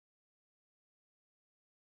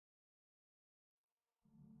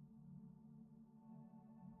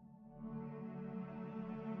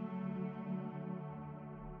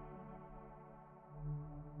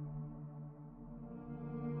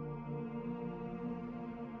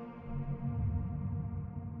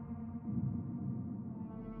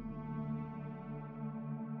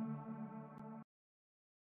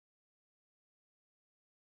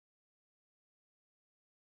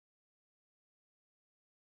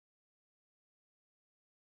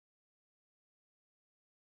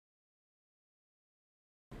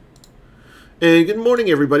And good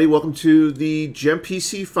morning, everybody. Welcome to the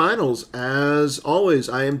GEMPC Finals. As always,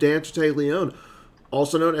 I am Dan Tartaglione,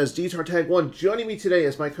 also known as D Tartag One. Joining me today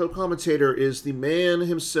as my co-commentator is the man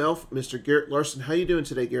himself, Mr. Garrett Larson. How you doing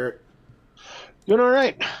today, Garrett? Doing all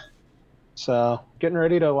right. So getting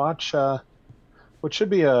ready to watch what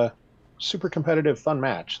should be a super competitive, fun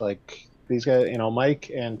match. Like these guys,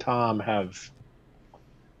 Mike and Tom have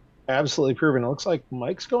absolutely proven. It looks like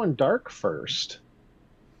Mike's going dark first,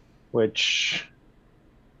 which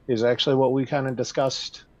is actually what we kind of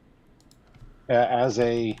discussed as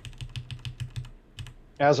a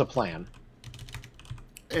plan.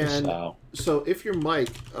 And So so, if you're Mike,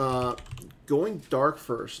 going dark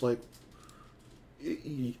first, like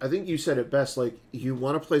I think you said it best. Like you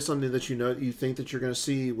want to play something that you think that you're going to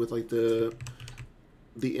see with like the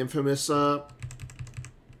infamous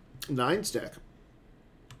nines deck.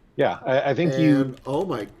 yeah, I think And oh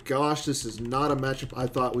my gosh, this is not a matchup I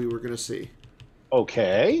thought we were going to see.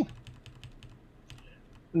 okay.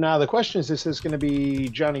 Now the question is: this is going to be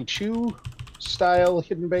Johnny Chu style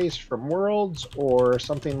hidden base from Worlds, or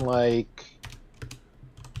something like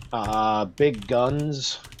Big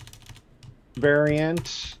Guns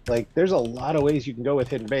variant? Like, there's a lot of ways you can go with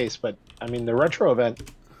hidden base, but I mean, the retro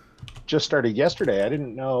event just started yesterday. I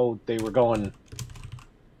didn't know they were going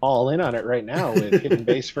all in on it right now with hidden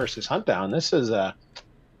base versus hunt down. This is all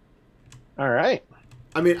right.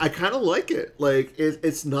 I mean, I kind of like it. Like,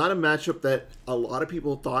 it's not a matchup that a lot of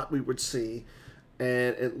people thought we would see.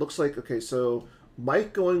 And it looks like, okay, so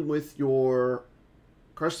Mike going with your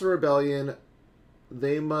Crush the Rebellion,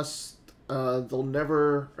 they must, they'll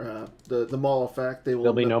never, the Maul effect, they will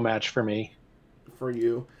There'll be no match for me. for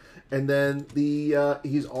you. And then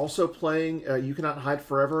he's also playing You Cannot Hide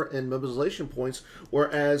Forever and Mobilization Points,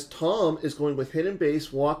 whereas Tom is going with Hidden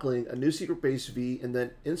Base, Walkling, a new Secret Base V, and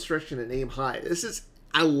then Insurrection and Aim High.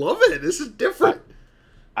 I love it. This is different.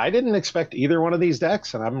 I didn't expect either one of these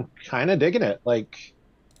decks, and I'm kind of digging it. Like,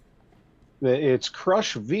 it's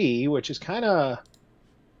Crush V, which is kind of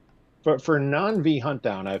for non V hunt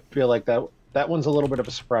down. I feel like that one's a little bit of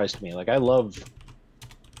a surprise to me. Like, I love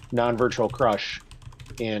non virtual Crush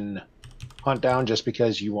in hunt down just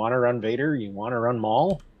because you want to run Vader, you want to run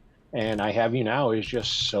Maul, and I Have You Now is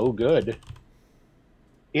just so good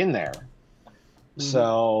in there. Mm-hmm.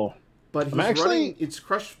 So, but he's running. It's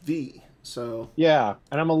Crush V. So yeah,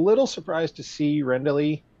 and I'm a little surprised to see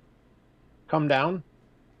Rendelli come down,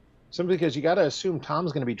 simply because you got to assume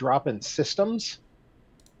Tom's going to be dropping systems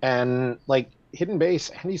and like hidden base,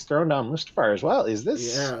 and he's throwing down Mustafar as well. Is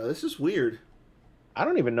this? Yeah, this is weird. I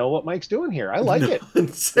don't even know what Mike's doing here. I like it.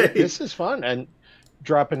 Insane. This is fun, and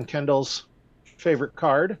dropping Kendall's favorite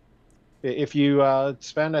card. If you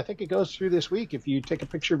spend, I think it goes through this week. If you take a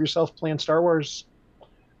picture of yourself playing Star Wars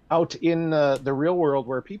out in the real world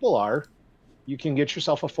where people are, you can get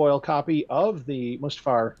yourself a foil copy of the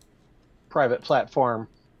Mustafar private platform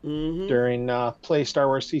during Play Star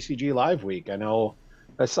Wars CCG Live Week. I know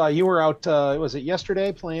I saw you were out, was it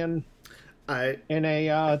yesterday, playing in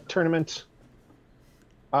a tournament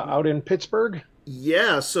out in Pittsburgh?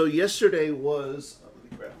 Yeah, so yesterday was...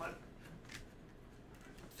 let me grab my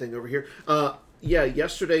thing over here. Yeah,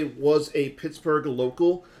 yesterday was a Pittsburgh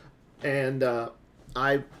local, and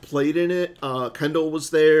I played in it. Kendall was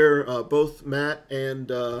there. Both Matt and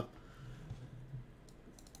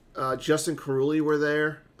Justin Carulli were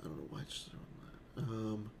there. I don't know why.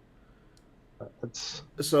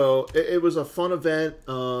 So it was a fun event.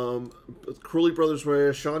 Carulli brothers were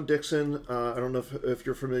there. Sean Dixon. I don't know if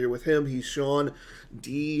you're familiar with him. He's Sean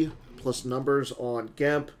D plus numbers on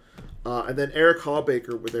GEMP. And then Eric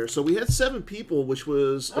Hawbaker were there. So we had 7 people, which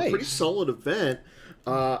was a pretty solid event.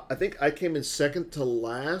 I think I came in second to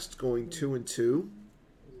last, going 2-2.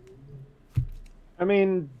 I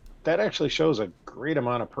mean, that actually shows a great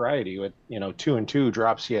amount of variety. With 2-2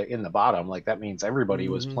 drops you in the bottom. Like, that means everybody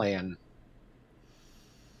was playing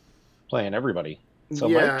everybody. So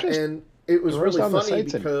yeah, Mike just and it was really funny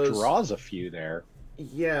because draws a few there.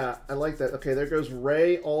 Yeah, I like that. Okay, there goes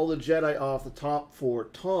Rey, all the Jedi off the top for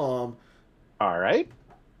Tom. All right.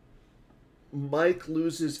 Mike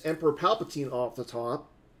loses Emperor Palpatine off the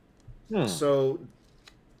top. So,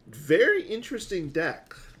 very interesting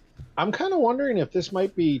deck. I'm kind of wondering if this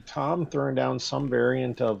might be Tom throwing down some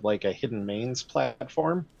variant of like a hidden mains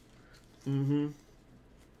platform.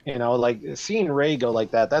 Like seeing Rey go like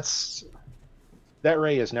that, that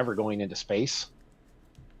Rey is never going into space.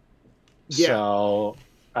 Yeah. So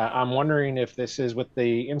I'm wondering if this is with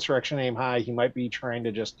the Insurrection Aim High, he might be trying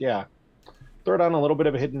to just, throw down a little bit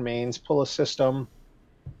of a hidden mains, pull a system,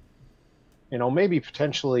 maybe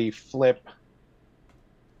potentially flip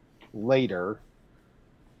later.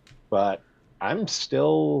 But I'm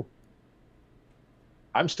still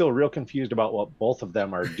real confused about what both of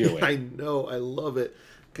them are I doing. know, I love it.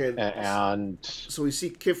 Okay, And so we see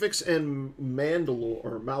Kifix and Mandalore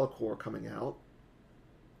or Malachor coming out.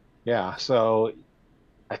 yeah, so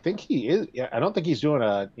I think he is. Yeah, I don't think he's doing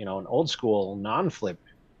an old school non-flip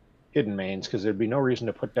hidden mains because there'd be no reason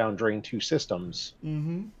to put down drain two systems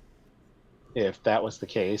Mm-hmm. if that was the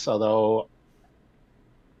case. Although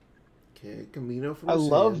Okay, Camino from I his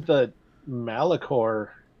love hand. the Malachor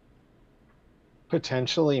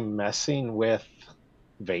potentially messing with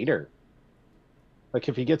Vader. Like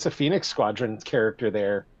if he gets a Phoenix Squadron character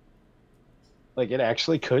there, like it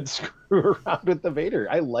actually could screw around with the Vader.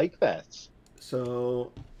 I like that.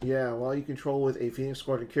 So, yeah, while you control with a Phoenix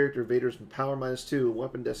Squadron character, Vader's power -2,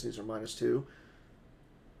 weapon destinies are -2.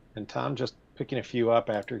 And Tom just picking a few up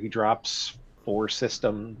after he drops four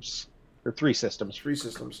systems or three systems 3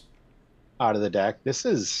 systems. out of the deck. This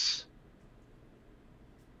is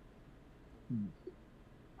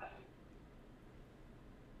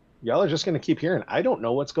y'all are just going to keep hearing. I don't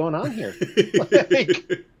know what's going on here.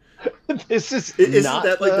 Like this is Isn't not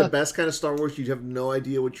that like the best kind of Star Wars? You have no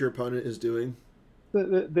idea what your opponent is doing.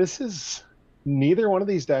 this is neither one of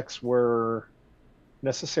these decks were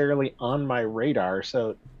necessarily on my radar.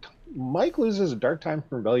 So Mike loses a Dark Time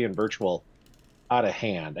Rebellion Virtual out of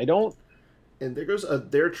hand. I don't. And there goes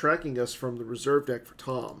they're tracking us from the reserve deck for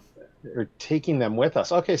Tom. They're taking them with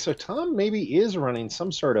us. Okay, so Tom maybe is running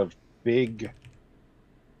some sort of big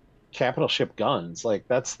capital ship guns. Like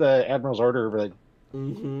that's the Admiral's order of a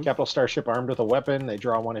Mm-hmm. capital starship armed with a weapon. They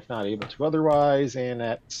draw one if not able to otherwise, and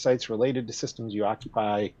at sites related to systems you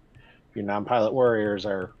occupy, your non-pilot warriors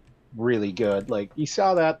are really good. Like you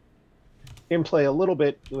saw that in play a little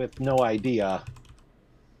bit with No Idea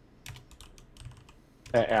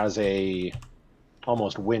as a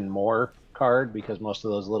almost win more card because most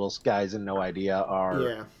of those little guys in No Idea are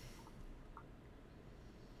Yeah.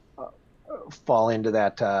 fall into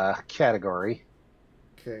that category.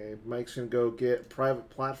 Okay, Mike's gonna go get private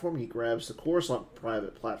platform. He grabs the Coruscant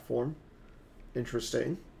private platform.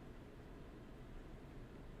 Interesting.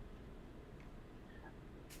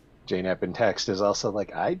 Jane Epp in text is also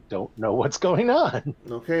like, I don't know what's going on.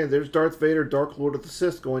 Okay, there's Darth Vader, Dark Lord of the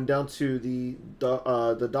Sith, going down to the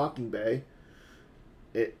docking bay.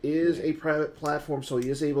 It is a private platform, so he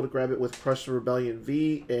is able to grab it with Crush the Rebellion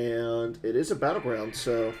V, and it is a battleground,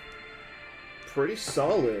 so pretty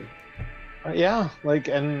solid. Yeah, like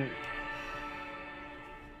and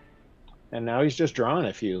now he's just drawing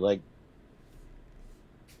a few. Like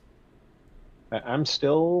I'm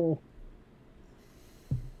still.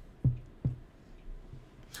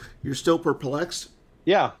 You're still perplexed?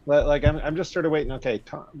 Yeah, like I'm just sort of waiting. Okay,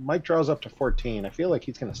 Mike draws up to 14. I feel like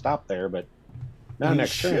he's going to stop there, but now He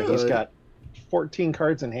next turn he's should. got 14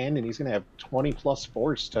 cards in hand, and he's going to have 20 plus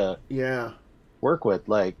force to Yeah. work with.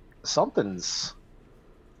 Like something's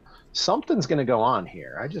going to go on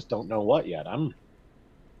here. I just don't know what yet. Okay,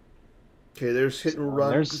 there's hit and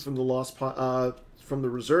run there's- from the from the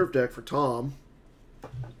reserve deck for Tom.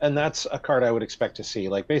 and that's a card I would expect to see.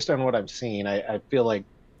 Like based on what I'm seeing, I feel like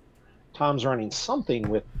Tom's running something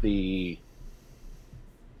with the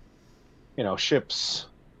ships,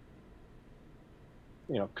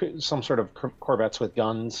 some sort of corvettes with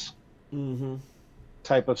guns Mm-hmm.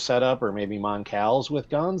 type of setup, or maybe Mon Cals with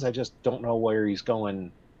guns. I just don't know where he's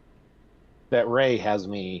going. That Ray has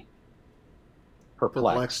me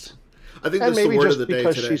perplexed. I think And that's the maybe word just of the day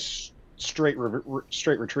because today. she's straight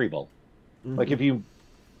retrieval. Mm-hmm. Like if you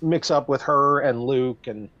mix up with her and Luke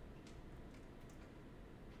and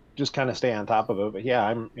just kind of stay on top of it. But yeah,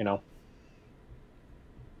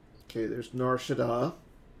 Okay, there's Nar Shaddaa.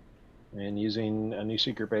 and using a new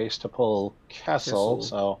secret base to pull Kessel.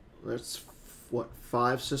 So That's what,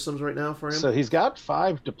 5 systems right now for him? he's got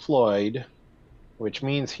 5 deployed, which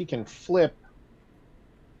means he can flip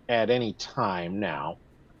at any time now.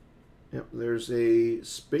 Yep, there's a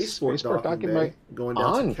spaceport docking bay going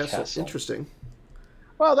down to Kessel. Interesting.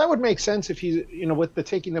 Well, that would make sense if he's, with the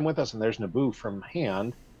taking them with us, and there's Naboo from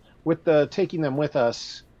hand. With the taking them with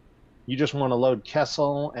us, you just want to load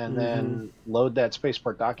Kessel and then load that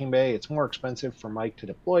spaceport docking bay. It's more expensive for Mike to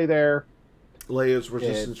deploy there. Leia's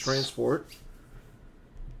resistance transport.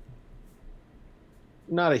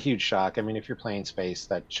 Not a huge shock. I mean, if you're playing space,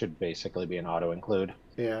 that should basically be an auto include.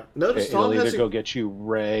 Yeah. Notice It'll Tom either has go get you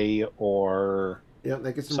Ray or that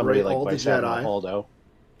gets him somebody Ray, like all the Vice Admiral Jedi. Holdo.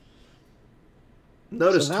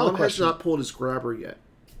 Notice So now Tom the question- has not pulled his grabber yet.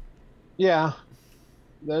 Yeah,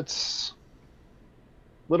 that's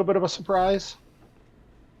a little bit of a surprise.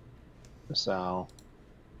 So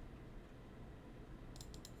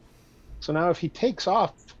now if he takes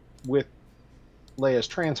off with Leia's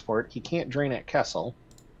transport. He can't drain at Kessel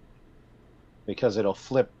because it'll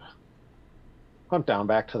flip Hunt down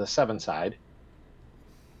back to the 7 side.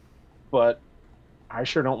 But I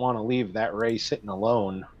sure don't want to leave that Ray sitting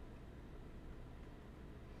alone.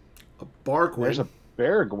 A There's Bargwin. a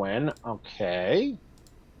Beargwin. Okay.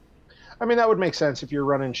 I mean, that would make sense if you're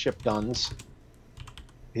running ship guns.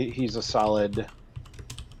 He's a solid.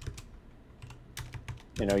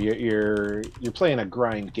 You know, you're playing a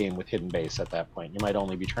grind game with hidden base at that point. You might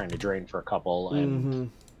only be trying to drain for a couple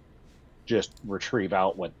and just retrieve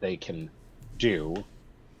out what they can do.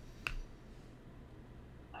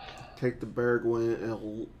 Take the Baragwin and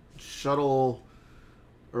it'll shuttle,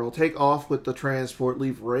 or it'll take off with the transport,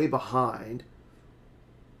 leave Ray behind.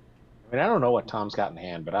 I mean, I don't know what Tom's got in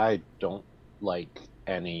hand, but I don't like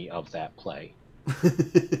any of that play.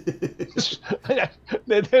 I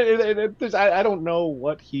don't know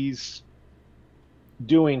what he's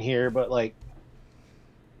doing here, but like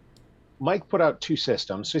Mike put out 2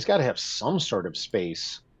 systems, so he's got to have some sort of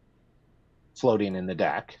space floating in the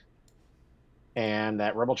deck. And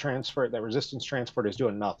that rebel transport, that resistance transport is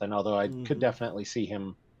doing nothing, although I could definitely see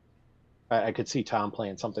him. I could see Tom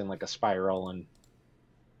playing something like a spiral and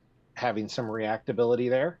having some reactability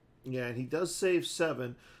there. Yeah, and he does save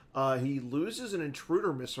 7. He loses an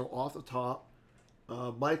intruder missile off the top.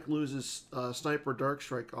 Mike loses sniper dark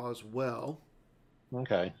strike as well.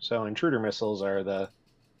 Okay, so intruder missiles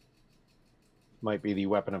might be the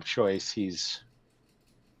weapon of choice he's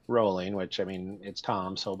rolling, which, I mean, it's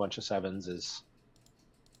Tom, so a bunch of 7s is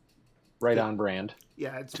right on brand.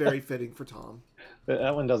 Yeah, it's very fitting for Tom.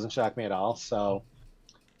 That one doesn't shock me at all. So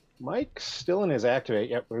Mike's still in his activate.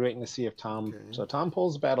 Yep, we're waiting to see if Tom. Okay. So Tom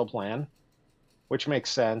pulls the battle plan, which makes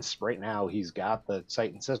sense. Right now, he's got the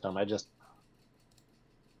site and system. I don't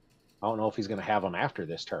know if he's going to have them after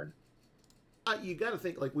this turn. You got to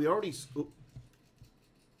think, like, we already.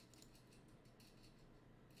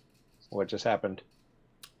 What just happened?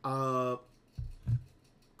 Chrome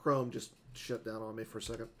just shut down on me for a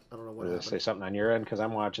second. I don't know what happened. Say something on your end because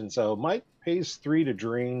I'm watching. So Mike pays 3 to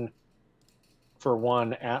drain for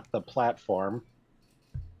 1 at the platform.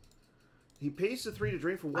 He pays the 3 to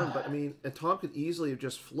drain for 1, but I mean, and Tom could easily have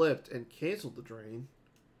just flipped and canceled the drain.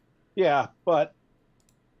 Yeah, but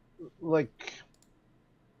like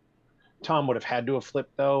Tom would have had to have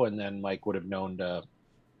flipped though, and then Mike would have known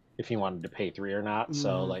if he wanted to pay 3 or not.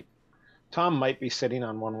 So like Tom might be sitting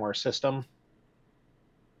on 1 more system.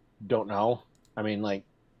 Don't know. I mean, like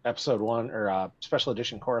episode 1 or special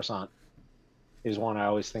edition Coruscant is one I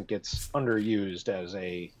always think gets underused as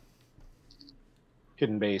a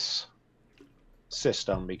hidden base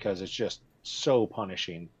system because it's just so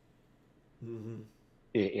punishing.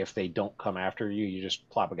 If they don't come after you, you just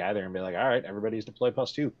plop a guy there and be like, all right, everybody's deployed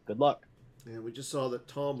 +2. Good luck. And we just saw that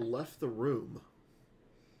Tom left the room.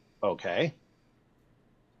 Okay.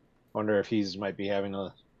 Wonder if he's might be having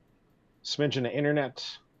a smidgen of internet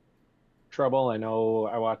trouble. I know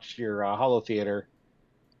I watched your Holo Theater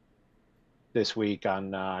this week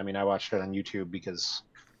on, I mean, I watched it on YouTube because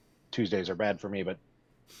Tuesdays are bad for me, but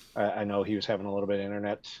I know he was having a little bit of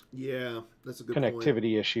internet that's a good connectivity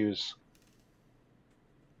point. Issues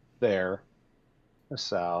there.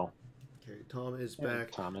 So okay, Tom is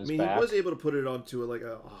back. Tom is back. He was able to put it onto like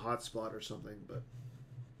a hotspot or something, but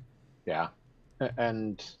yeah,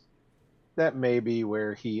 and that may be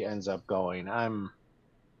where he ends up going. I'm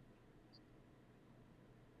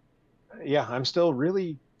still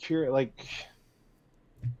really curious. Like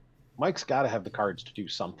Mike's got to have the cards to do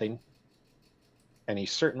something, and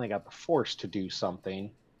he's certainly got the force to do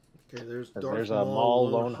something. Okay, there's a Maul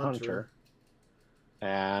Lone Hunter.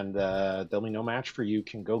 And there'll be no match for you.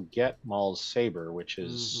 Can go get Maul's Saber, which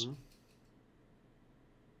is,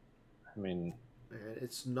 I mean,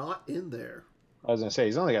 it's not in there. I was gonna say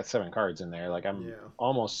he's only got 7 cards in there. Like I'm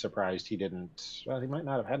almost surprised he didn't. Well, he might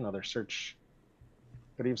not have had another search.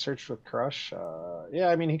 Could he have searched with Crush? Yeah,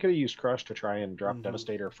 I mean he could have used Crush to try and drop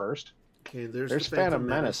Devastator first. Okay, there's the Phantom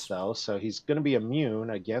Menace though, so he's gonna be immune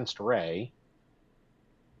against Ray.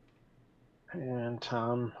 And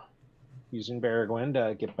Tom using Baragwin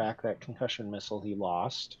to get back that concussion missile he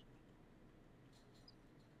lost.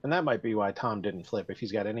 And that might be why Tom didn't flip. If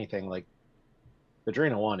he's got anything, like the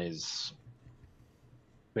Drain of 1 is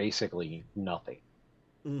basically nothing.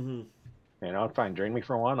 You know, fine, drain me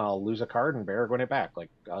for 1, I'll lose a card and Baragwin it back. Like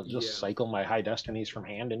I'll just cycle my High Destinies from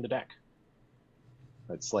hand into deck.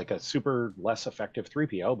 It's like a super less effective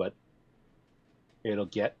 3PO, but it'll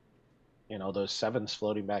get, you know, those 7s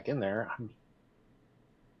floating back in there.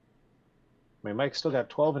 I mean, Mike's still got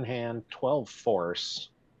 12 in hand, 12 force.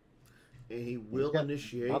 And he will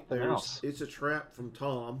initiate. It's a trap from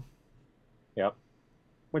Tom. Yep.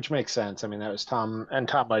 Which makes sense. I mean, that was Tom, and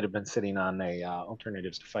Tom might have been sitting on a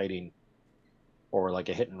alternatives to fighting or like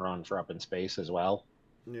a hit and run for up in space as well,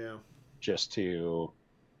 Yeah. just to,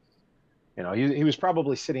 he was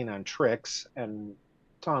probably sitting on tricks, and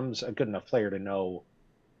Tom's a good enough player to know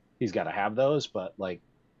he's got to have those, but like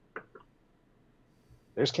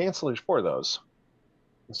there's cancelers for those.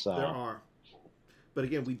 There So, are. But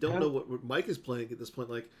again, we don't know what Mike is playing at this point.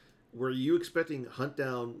 Like, were you expecting Hunt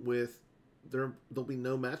Down with there'll be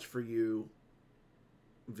no match for you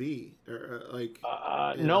V or like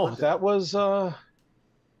in a no, Hunt Down?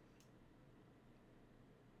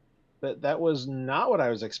 that was not what I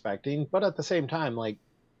was expecting, but at the same time, like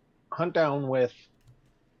hunt down with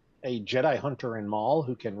a Jedi hunter in Maul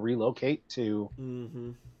who can relocate to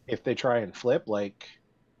Mm-hmm. if they try and flip, like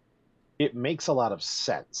it makes a lot of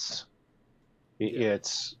sense. Yeah.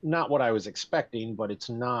 It's not what I was expecting, but it's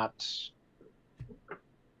not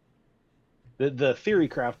the theory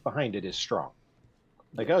craft behind it is strong.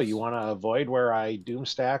 Like, oh, you Yes. want to avoid where I doom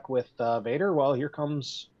stack with Vader? Well, here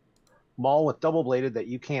comes Maul with double bladed that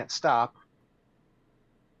you can't stop.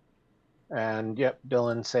 And yep,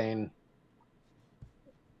 Dylan saying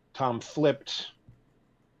Tom flipped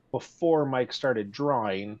before Mike started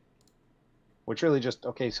drawing, which really just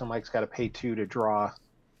okay. So Mike's got to pay 2 to draw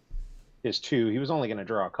his 2. He was only going to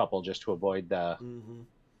draw a couple just to avoid the Mm-hmm.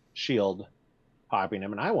 shield popping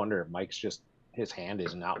him. And I wonder if Mike's just his hand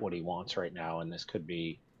is not what he wants right now, and this could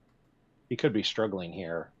be he could be struggling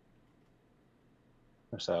here.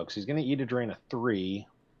 So because he's going to eat a drain of 3,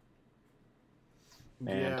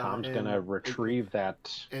 and Yeah, Tom's going to retrieve that.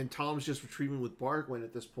 and Tom's just retrieving with Bargwin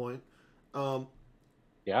at this point. Um,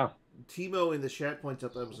 Yeah, Timo in the chat points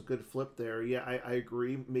out that was a good flip there. Yeah, I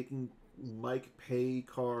agree. Making Mike pay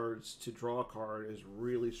cards to draw a card is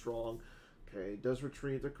really strong. Okay, does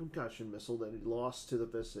retrieve the concussion missile that he lost to the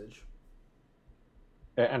Visage.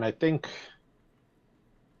 and I think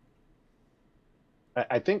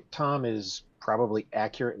Tom is probably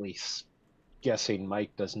accurately guessing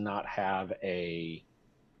Mike does not have a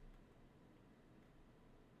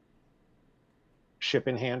ship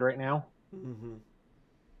in hand right now, Mm-hmm.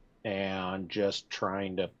 and just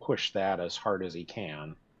trying to push that as hard as he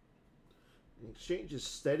can. He exchanges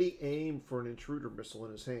steady aim for an intruder missile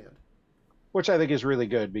in his hand. Which I think is really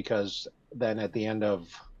good because then at the end of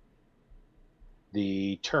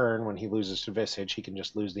the turn, when he loses to Visage, he can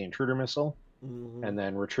just lose the intruder missile Mm-hmm. and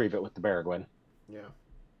then retrieve it with the Baragwin. Yeah.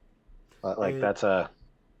 Like And that's okay,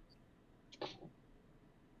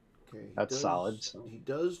 that's solid. So. he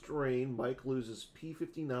does drain. Mike loses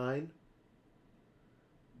P-59,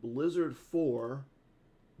 Blizzard 4,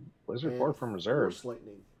 Blizzard and 4 from reserve. Force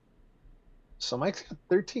Lightning. So Mike's got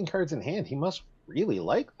 13 cards in hand. He must really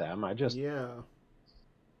like them. Yeah.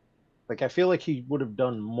 I feel like he would have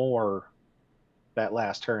done more that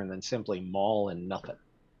last turn than simply maul and nothing.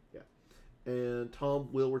 Yeah. And Tom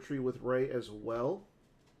will retrieve with Ray as well.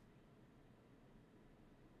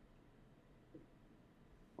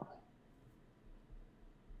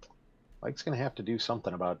 Mike's going to have to do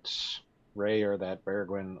something about Ray or that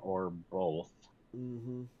Baragwin or both.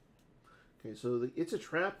 Mm-hmm. Okay, so the It's a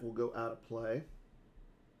Trap will go out of play.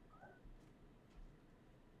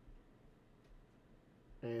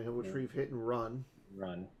 And he'll retrieve hit and run.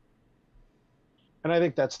 Run. And I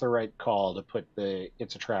think that's the right call to put the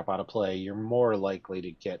It's a Trap out of play. You're more likely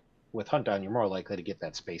to get, with Hunt Down, you're more likely to get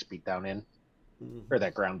that space beat down in, Mm-hmm. or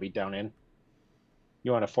that ground beat down in.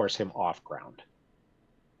 You want to force him off ground.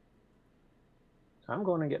 I'm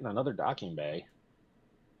going and getting another docking bay.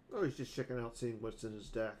 Oh, he's just checking out, seeing what's in his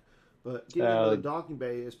deck. But getting another docking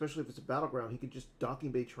bay, especially if it's a battleground, he could just docking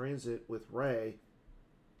bay transit with Ray.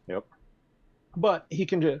 Yep. But he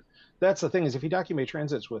can do. That's the thing is, if he docking bay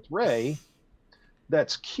transits with Ray,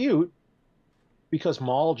 that's cute because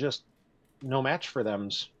Maul just no match for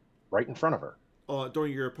them's right in front of her.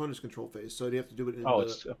 During your opponent's control phase, so you have to do it in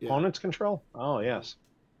it's opponent's control? Oh, yes.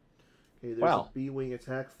 Okay, there's a B-Wing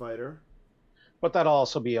attack fighter. But that'll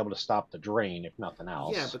also be able to stop the drain, if nothing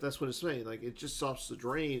else. Yeah, but that's what it's saying. Like, it just stops the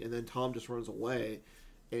drain, and then Tom just runs away,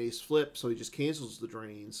 and he's flipped, so he just cancels the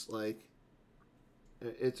drains. Like,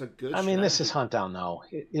 it's a good I mean, strategy. this is Hunt Down, though.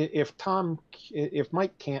 If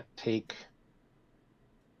Mike can't take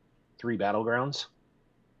 3 battlegrounds,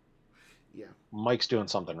 yeah, Mike's doing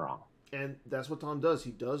something wrong. And that's what Tom does.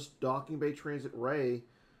 He does docking bay transit Ray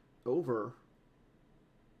over.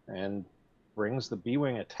 And brings the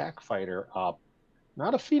B-Wing attack fighter up.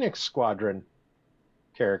 Not a Phoenix Squadron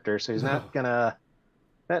character, so he's not gonna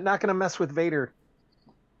mess with Vader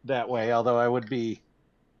that way. Although I will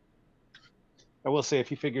say if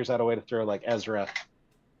he figures out a way to throw like Ezra,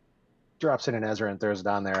 drops in an Ezra and throws it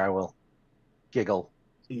on there, I will giggle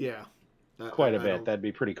Yeah. quite a I bit. don't. That'd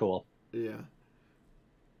be pretty cool. Yeah.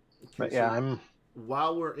 Okay, But yeah, so I'm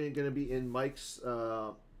while we're going to be in Mike's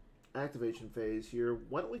activation phase here,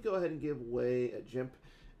 why don't we go ahead and give away a GEMP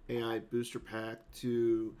AI booster pack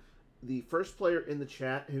to the first player in the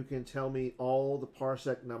chat who can tell me all the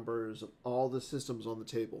parsec numbers of all the systems on the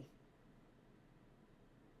table.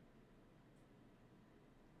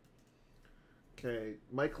 Okay,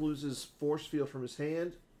 Mike loses Force Field from his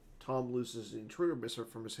hand. Tom loses the Intruder Missive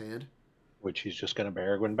from his hand. which he's just going to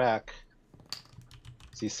Baragwin back.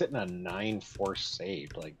 He's sitting on 9 force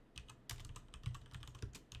saved. Like,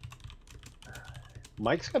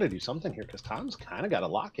 Mike's got to do something here because Tom's kind of got a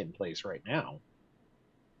lock in place right now.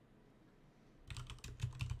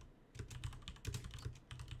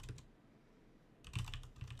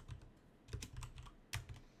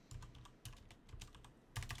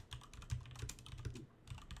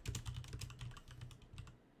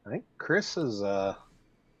 I think Chris has got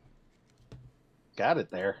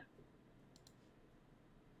it there.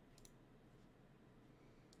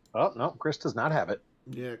 Oh, no, Chris does not have it.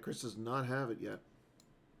 Yeah, Chris does not have it yet.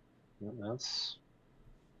 That's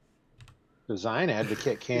design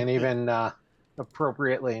advocate can't even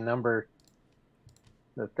appropriately number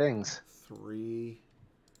the things. 3,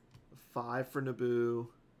 5 for Naboo,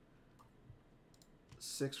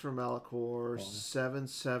 6 for Malachor, 7,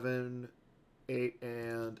 7, 8,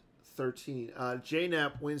 and 13.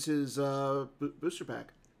 JNAP wins his booster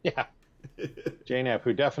pack. Yeah. JNAP,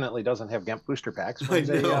 who definitely doesn't have GEMP booster packs, I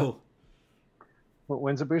know.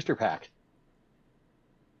 Wins a booster pack.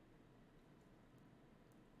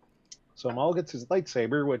 So Maul gets his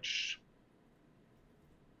lightsaber, which,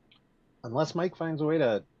 unless Mike finds a way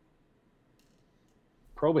to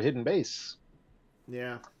probe a hidden base,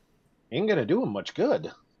 yeah, ain't gonna do him much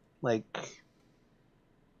good. Like,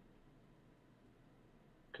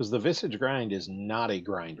 because the Visage grind is not a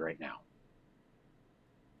grind right now.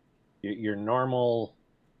 Your normal,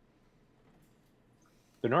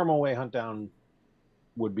 the normal way Hunt Down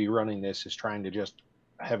would be running this is trying to just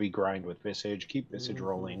heavy grind with Visage, keep Visage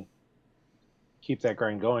rolling, keep that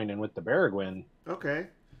grind going, and with the Baragwin. Okay.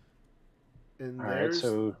 And All right,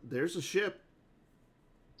 so there's a ship,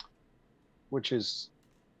 which is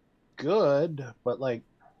good, but like,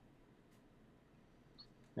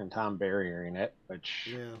 and Tom barriering it,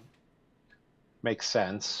 which makes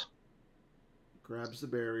sense. Grabs the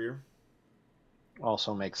barrier.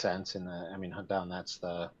 Also makes sense in the. I mean, Hunt Down. That's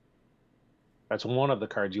one of the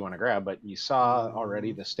cards you want to grab, but you saw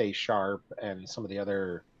already the Stay Sharp and some of the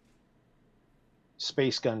other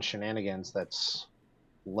space gun shenanigans that's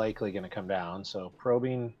likely going to come down. So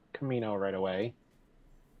probing Camino right away.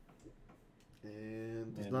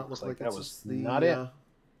 And does not look like that was the, not it.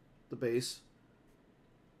 The base.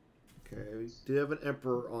 Okay, we do have an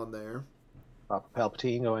Emperor on there. Papa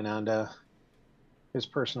Palpatine going on to his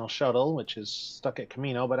personal shuttle, which is stuck at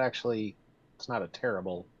Camino, but actually it's not a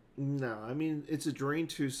terrible. No, I mean, it's a Drain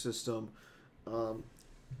 2 system.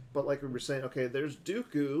 But like we were saying, okay, there's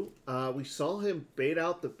Dooku. We saw him bait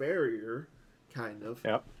out the barrier, kind of.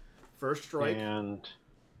 Yep. First strike. And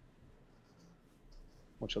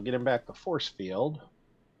which will get him back the force field,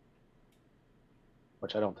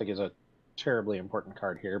 which I don't think is a terribly important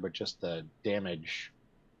card here, but just the damage.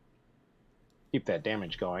 Keep that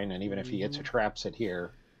damage going, and even if he hits or traps it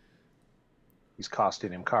here, he's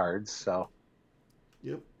costing him cards, so.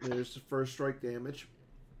 Yep, there's the first strike damage.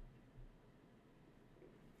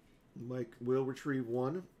 Mike will retrieve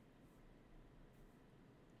 1.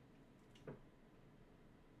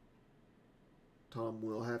 Tom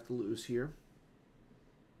will have to lose here.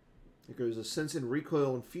 There goes a Sense and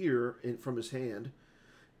Recoil and Fear from his hand.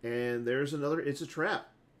 And there's another It's a Trap.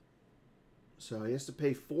 So he has to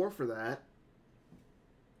pay 4 for that.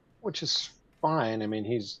 Which is fine. I mean,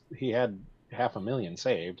 he had 500,000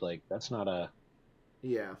 saved. Like, that's not a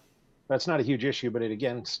huge issue, but it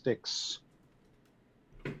again sticks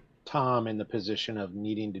Tom in the position of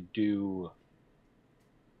needing to do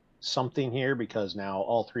something here because now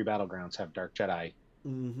all 3 battlegrounds have Dark Jedi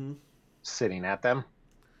sitting at them.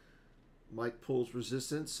 Mike pulls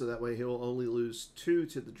Resistance, so that way he'll only lose 2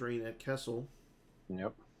 to the Drain at Kessel.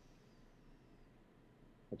 Yep.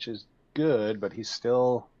 Which is good, but he's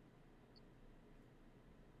still.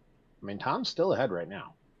 I mean, Tom's still ahead right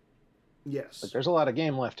now. Yes. Like, there's a lot of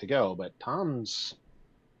game left to go, but Tom's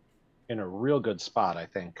in a real good spot, I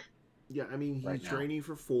think. Yeah, I mean, he's draining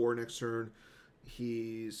for 4 next turn.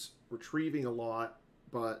 He's retrieving a lot,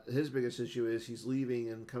 but his biggest issue is he's leaving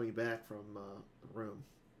and coming back from the room.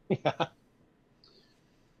 Yeah.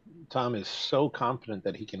 Tom is so confident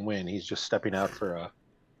that he can win. He's just stepping out for a,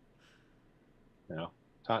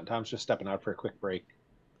 Tom's just stepping out for a quick break.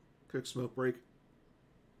 Quick smoke break.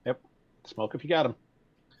 Yep. Smoke if you got him.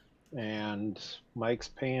 And Mike's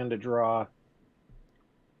paying to draw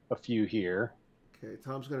a few here. Okay,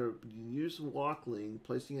 Tom's going to use Walkling,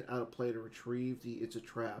 placing it out of play to retrieve the It's a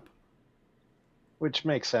Trap. Which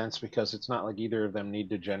makes sense because it's not like either of them need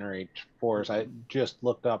to generate force. I just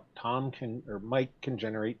looked up. Mike can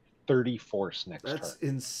generate 30 force next turn. That's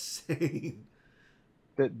insane.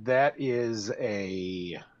 That is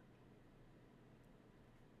a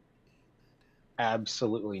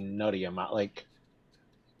absolutely nutty amount. Like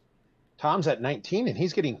Tom's at 19 and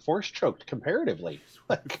he's getting force choked comparatively.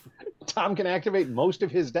 Like Tom can activate most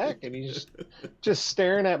of his deck and he's just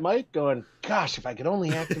staring at Mike going, gosh, if I could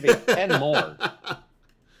only activate 10 more.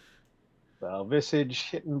 So Visage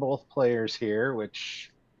hitting both players here,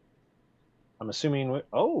 which I'm assuming.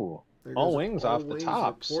 All wings off the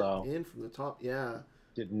top. So in from the top, yeah.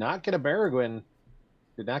 Did not get a Baragwin.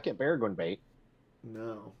 Did not get Baragwin bait.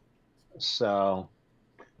 No. So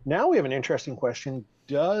now we have an interesting question.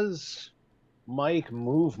 Does Mike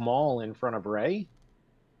move Maul in front of Ray?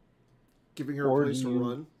 Giving her a place to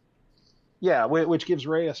run? Yeah, which gives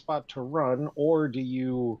Ray a spot to run, or do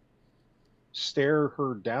you stare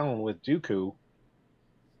her down with Dooku?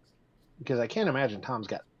 Because I can't imagine Tom's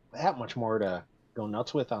got that much more to go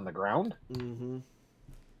nuts with on the ground. Mm-hmm.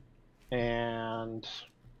 And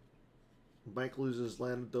Mike loses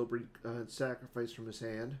Land of Dobry sacrifice from his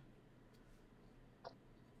hand.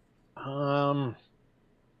 I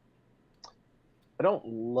don't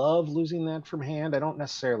love losing that from hand. I don't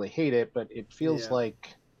necessarily hate it, but it feels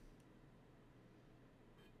like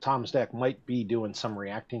Tom's deck might be doing some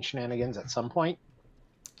reacting shenanigans at some point.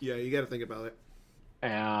 Yeah, you got to think about it.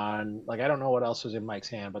 And like I don't know what else is in Mike's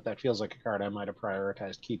hand, but that feels like a card I might have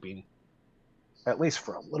prioritized keeping at least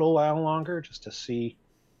for a little while longer, just to see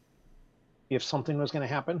if something was going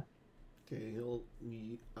to happen. Okay, he'll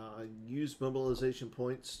use mobilization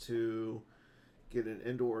points to get an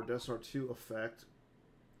Endor or Desar 2 effect.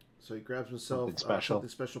 So he grabs himself something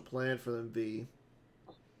special planned for them V.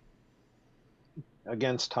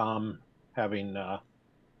 Against Tom, having a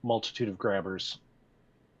multitude of grabbers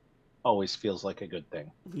always feels like a good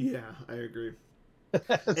thing. Yeah, I agree. and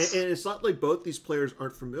it's not like both these players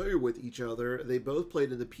aren't familiar with each other. They both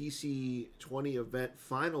played in the PC 20 event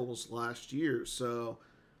finals last year, so...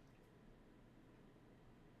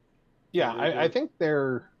 Yeah, I think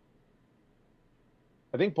I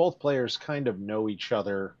think both players kind of know each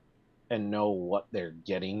other and know what they're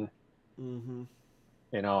getting. Mm-hmm.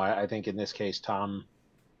 You know, I think in this case, I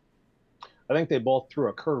think they both threw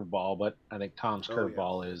a curveball, but I think Tom's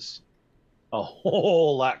curveball is a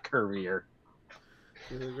whole lot curvier.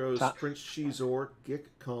 Here goes Prince Shizor, Gik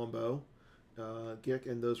combo. Gik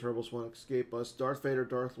and those rebels want to escape us. Darth Vader,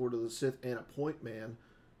 Darth Lord of the Sith, and a Point Man.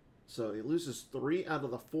 So he loses 3 out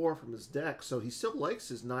of the 4 from his deck, so he still likes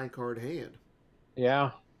his 9-card hand.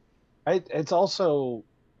 Yeah. It's also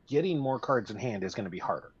getting more cards in hand is going to be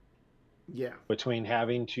harder. Yeah. Between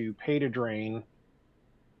having to pay to drain.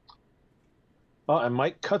 Well, and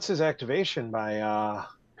Mike cuts his activation by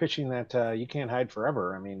pitching that you can't hide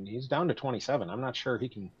forever. I mean, he's down to 27. I'm not sure he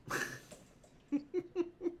can.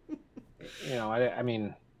 I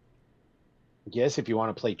mean, I guess if you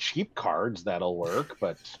want to play cheap cards, that'll work.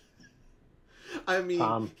 But I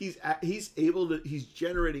mean, he's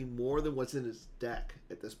generating more than what's in his deck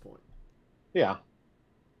at this point. Yeah.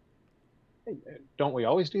 Don't we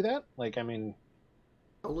always do that? Like, I mean,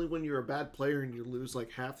 only when you're a bad player and you lose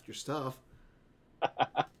like half your stuff.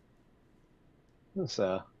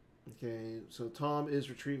 Okay, so Tom is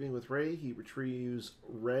retrieving with Ray. He retrieves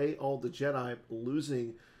Ray, all the Jedi,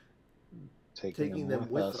 losing, taking them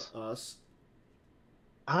with us.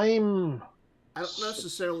 I don't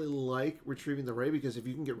necessarily like retrieving the Ray because if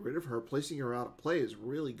you can get rid of her, placing her out of play is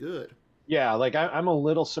really good. Yeah, like I'm a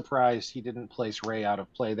little surprised he didn't place Ray out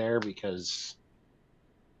of play there because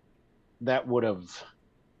that would have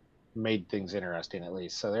made things interesting at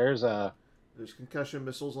least. So there's concussion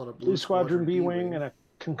missiles on a Blue Squadron B-Wing and a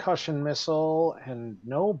concussion missile and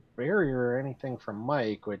no barrier or anything from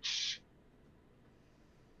Mike, which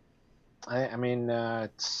I mean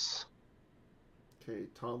it's okay.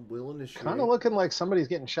 Tom will initiate. Kind of looking like somebody's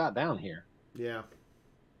getting shot down here. Yeah.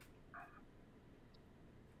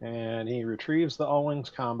 And he retrieves the all wings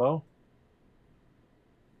combo.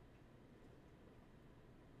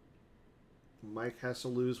 Mike has to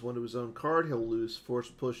lose one of his own card. He'll lose Force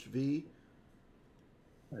Push V.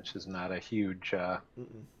 Which is not a huge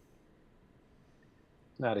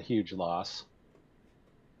not a huge loss.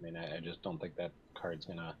 I mean, I just don't think that card's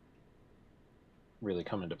gonna really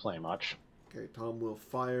come into play much. Okay, Tom will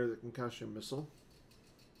fire the concussion missile.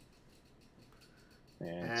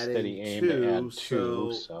 And Adding steady aim to two, add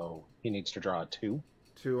two, so he needs to draw a two.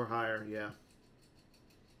 Two or higher, yeah.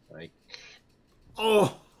 Like,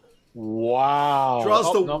 oh, wow! Draws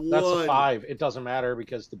Oh the no, that's a one. 5. It doesn't matter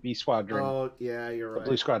because the B squadron, Oh yeah, you're the right.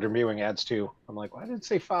 Blue Squadron B wing adds 2. I'm like, why did it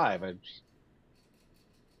say 5?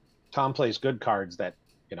 Tom plays good cards that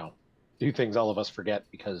do things all of us forget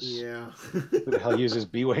because Yeah. who the hell uses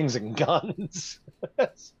B wings and guns?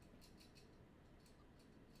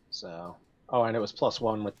 So, oh, and it was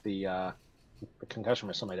 +1 with the concussion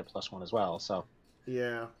missile made it +1 as well. So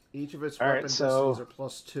Yeah, each of its all weapon right, destinies so are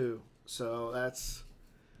 +2. So that's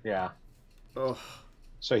yeah. oh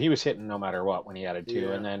So he was hitting no matter what when he added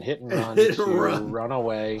 2, and yeah. then hit and run Hit to and run. run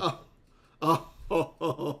away. Oh,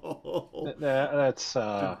 oh. That's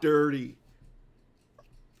Dirty.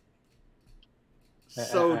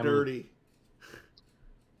 So I'm dirty.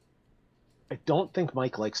 I don't think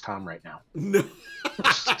Mike likes Tom right now. No.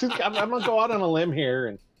 I'm gonna go out on a limb here,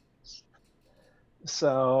 and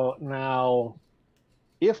so now,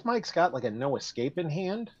 if Mike's got like a no escape in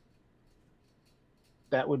hand,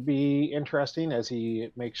 that would be interesting as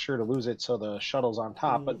he makes sure to lose it so the shuttle's on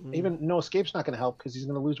top. But Mm-hmm. even no escape's not going to help because he's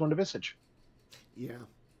going to lose one to Visage. Yeah.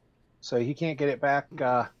 So he can't get it back.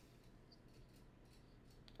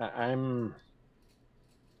 I'm.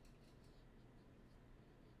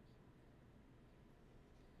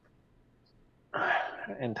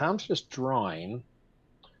 And Tom's just drawing.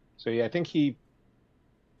 So yeah, I think he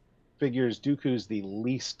figures Dooku's the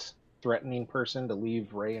least threatening person to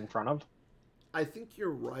leave Ray in front of. I think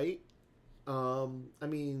you're right. I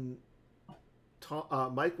mean,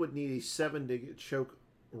 Mike would need a 7 to choke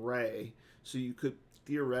Ray, so you could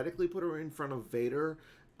theoretically put her in front of Vader.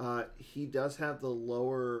 He does have the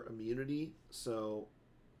lower immunity, so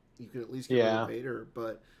you can at least get rid of Vader.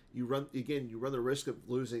 But you run the risk of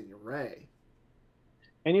losing Ray.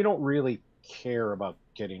 And you don't really care about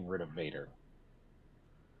getting rid of Vader.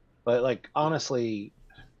 But like honestly,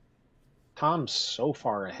 Tom's so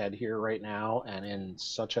far ahead here right now and in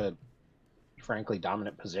such a frankly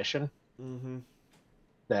dominant position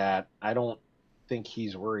that I don't think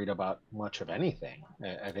he's worried about much of anything.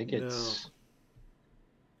 I think it's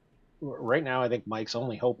right now. I think Mike's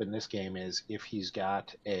only hope in this game is if he's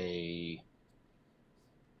got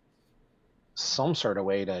some sort of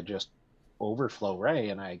way to just overflow Ray,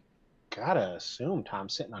 and I gotta assume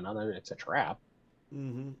Tom's sitting on another. It's a trap.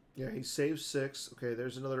 Yeah, he saves 6. Okay,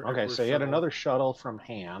 there's another. Okay, so he had another shuttle from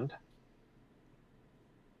hand.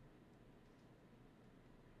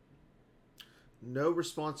 No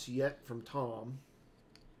response yet from Tom.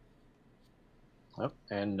 Oh,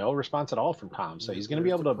 and no response at all from Tom. So he's going to be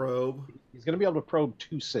able to probe. He's going to be able to probe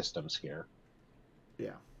 2 systems here.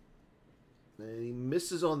 Yeah. And he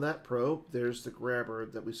misses on that probe. There's the grabber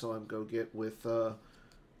that we saw him go get with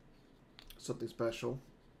something special.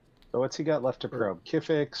 So what's he got left to probe?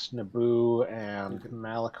 Kifix, Naboo, and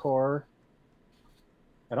Malachor.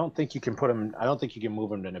 I don't think you can put him. I don't think you can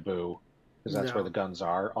move him to Naboo because that's where the guns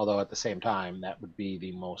are. Although at the same time, that would be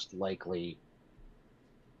the most likely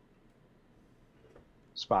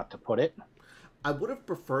spot to put it. I would have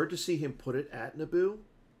preferred to see him put it at Naboo,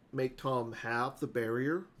 make Tom have the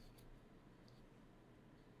barrier.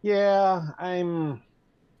 Yeah, and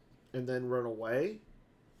then run away.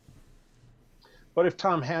 But if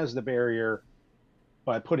Tom has the barrier,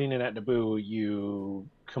 by putting it at Naboo, you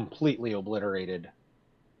completely obliterated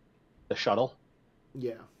the shuttle.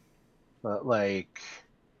 Yeah. But like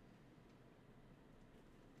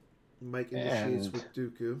Mike initiates with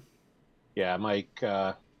Dooku. Yeah, Mike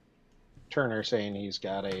Turner saying he's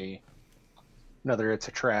got another It's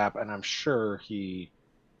a Trap, and I'm sure he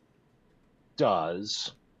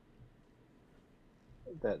does.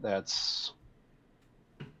 But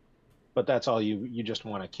that's all you just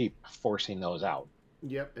want to keep forcing those out.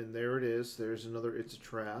 Yep, and there it is. There's another It's a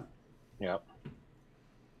Trap. Yep.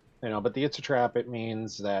 But the It's a Trap, it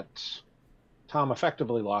means that Tom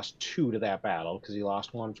effectively lost 2 to that battle because he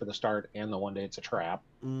lost 1 for the start and the one to It's a Trap.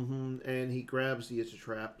 And he grabs the It's a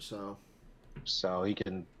Trap, so he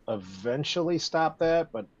can eventually stop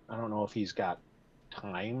that, but I don't know if he's got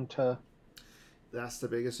time to. That's the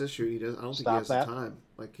biggest issue. I don't think he has the time.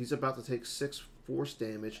 Like, he's about to take 6 force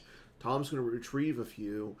damage. Tom's going to retrieve a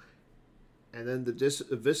few, and then the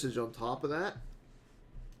Visage on top of that.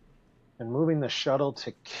 And moving the shuttle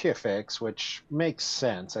to Kifix, which makes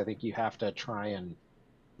sense. I think you have to try and,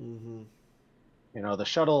 the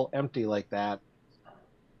shuttle empty like that,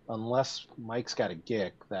 unless Mike's got a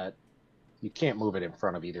Gick, that you can't move it in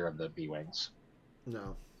front of either of the B-Wings.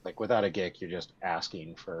 No. Like, without a Gick, you're just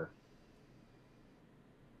asking for.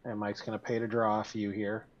 And Mike's going to pay to draw a few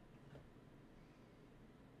here.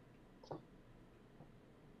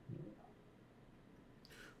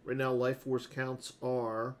 Right now, life force counts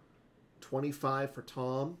are 25 for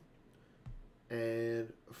Tom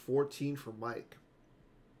and 14 for Mike.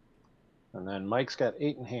 And then Mike's got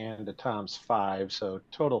 8 in hand to Tom's 5, so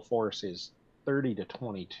total force is 30 to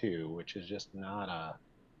 22, which is just not a.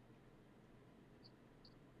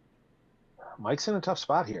 Mike's in a tough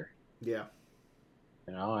spot here. Yeah.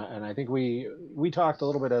 And I think we talked a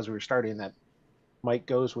little bit as we were starting that Mike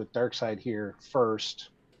goes with dark side here first,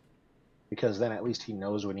 because then at least he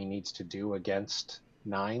knows what he needs to do against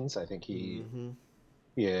nines. I think he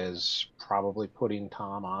is probably putting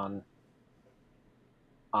Tom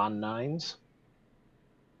on nines,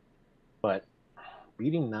 but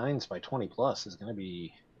beating nines by 20 plus is going to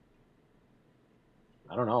be,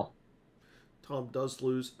 I don't know. Tom does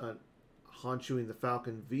lose Honshuing the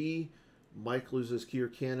Falcon V. Mike loses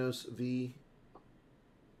Kyrkanos V.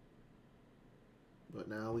 But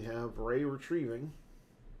now we have Ray retrieving.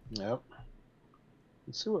 Yep.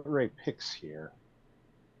 Let's see what Ray picks here.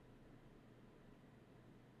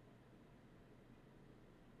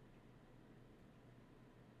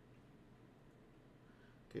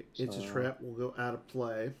 Okay, It's a Trap will go out of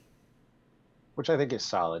play. Which I think is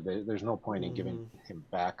solid. There's no point in giving him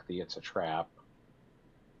back the It's a Trap.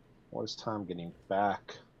 What is Tom getting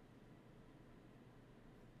back?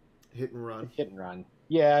 Hit and run. Hit and run.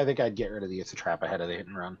 Yeah, I think I'd get rid of the It's a Trap ahead of the hit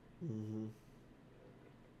and run.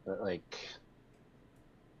 But like,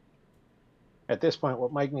 at this point,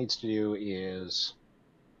 what Mike needs to do is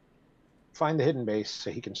find the hidden base so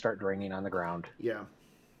he can start draining on the ground. Yeah.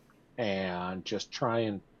 And just try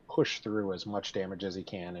and push through as much damage as he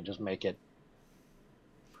can and just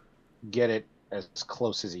get it as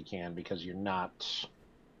close as he can, because you're not.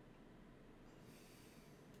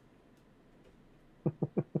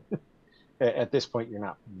 At this point, you're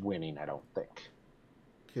not winning, I don't think.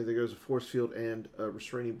 Okay, there goes a force field and a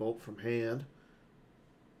restraining bolt from hand.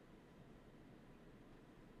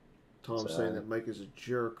 Tom's saying that Mike is a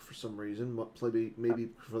jerk for some reason. Maybe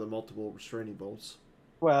for the multiple restraining bolts.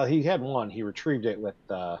 Well, he had one. He retrieved it with.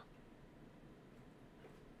 Oh,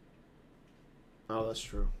 that's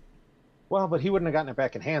true. Well, but he wouldn't have gotten it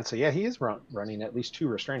back in hand. So yeah, he is running at least 2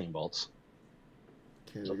 restraining bolts.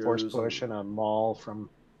 Okay, so force push and a maul from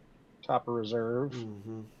top of reserve.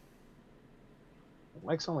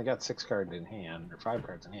 Mike's only got 6 cards in hand, or 5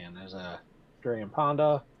 cards in hand. There's a Drayan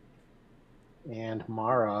Ponda and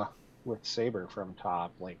Mara with Saber from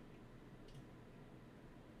top. Like,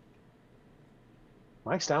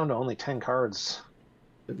 Mike's down to only 10 cards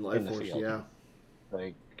in life force, field. Yeah.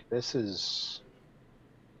 Like, this is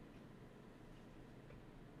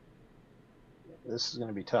going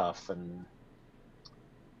to be tough. And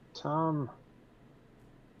Tom,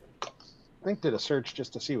 I think, did a search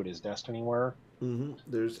just to see what his destiny were.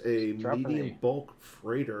 There's a medium bulk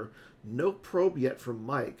freighter. No probe yet from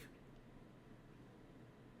Mike.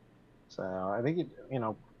 So I think,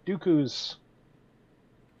 Dooku's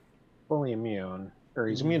fully immune, or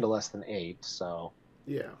he's immune to less than 8. So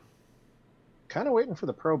yeah, kind of waiting for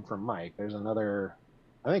the probe from Mike. There's another.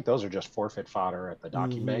 I think those are just forfeit fodder at the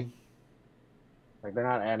docking bay. Like, they're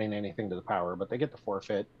not adding anything to the power, but they get the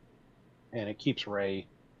forfeit, and it keeps Ray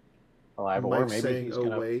alive. Or maybe saying, he's going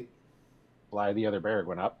to fly the other Barrett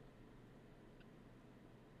went up.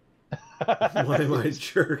 Why am I a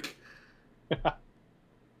jerk?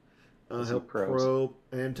 He'll probe.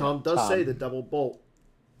 And Tom does say the double bolt.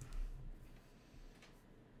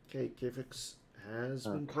 Okay, Kivix has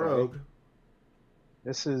been probed.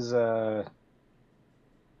 This is,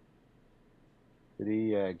 did he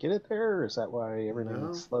get it there, or is that why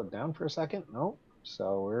everything slowed down for a second? No.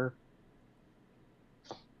 So we're.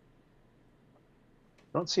 I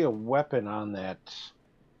don't see a weapon on that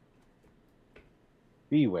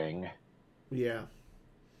B-Wing. Yeah.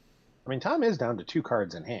 I mean, Tom is down to 2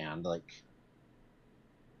 cards in hand. Like,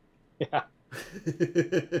 yeah.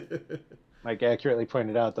 Mike accurately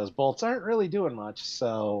pointed out those bolts aren't really doing much,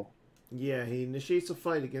 so. Yeah, he initiates a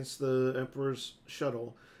fight against the Emperor's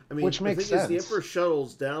shuttle. I mean, which makes sense. The Emperor's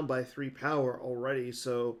shuttle's down by 3 power already,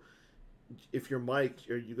 so if you're Mike,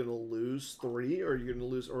 are you going to lose 3, or are you going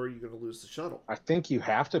to lose the shuttle? I think you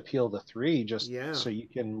have to peel the 3 just so you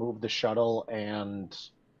can move the shuttle and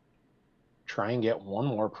try and get one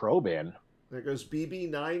more probe in. There goes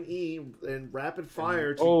BB-9E and rapid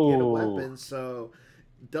fire to get a weapon, so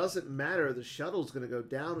doesn't matter. The shuttle's going to go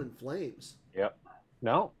down in flames. Yep.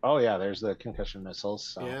 No? Oh, yeah, there's the concussion missiles.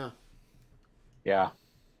 So. Yeah. Yeah.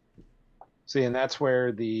 See, and that's where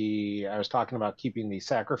I was talking about keeping the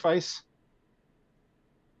sacrifice.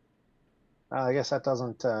 I guess that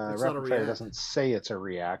doesn't, rapid fire doesn't say it's a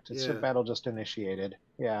react. It's a battle just initiated.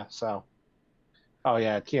 Yeah, so. Oh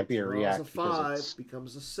yeah, it can't be a Draws a react because 5, it's.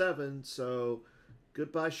 becomes a 7, so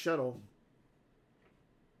goodbye shuttle.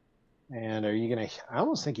 And are you gonna? I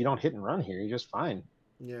almost think you don't hit and run here. You're just fine.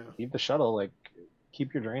 Yeah. Keep the shuttle. Like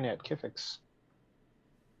keep your drain at Kifix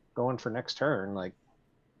going for next turn. Like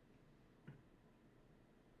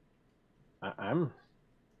I'm.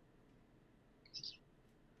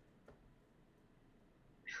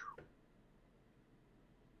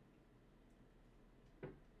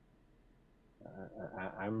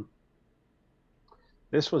 I'm.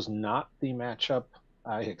 This was not the matchup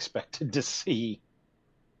I expected to see,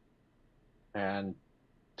 and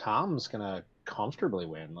Tom's gonna comfortably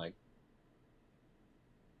win. Like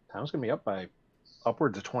Tom's gonna be up by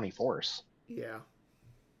upwards of 20 force. Yeah.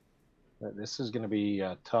 This is gonna be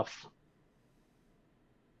tough.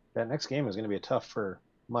 That next game is gonna be a tough for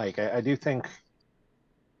Mike. I do think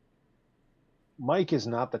Mike is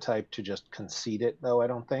not the type to just concede it, though. I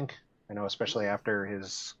don't think. I know, especially after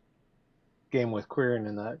his game with Kieran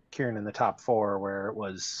in the top four, where it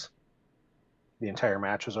was the entire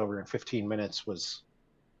match was over in 15 minutes, was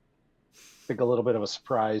I think a little bit of a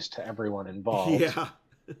surprise to everyone involved. Yeah.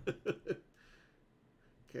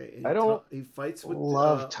 Okay, and I don't he fights with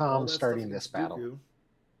love all Tom that stuff starting this against battle. Dooku.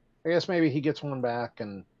 I guess maybe he gets one back,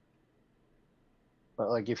 and but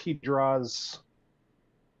like if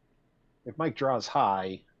Mike draws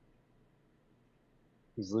high,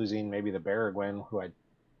 he's losing maybe the Baragwen, who I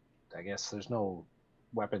guess there's no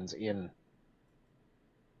weapons in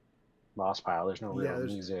Lost Pile. There's no Yeah,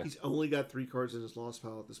 real easy. he's only got 3 cards in his lost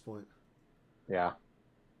pile at this point. Yeah.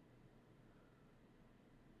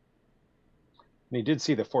 And he did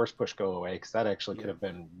see the force push go away because that actually could Yeah. have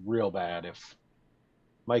been real bad if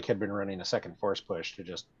Mike had been running a second force push to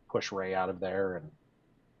just push Ray out of there, and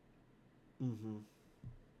Mm-hmm.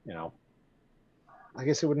 you know, I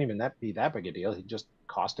guess it wouldn't even be that big a deal. He'd just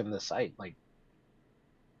cost him the site, like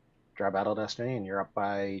draw Battle Destiny, and you're up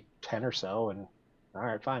by 10 or so, and all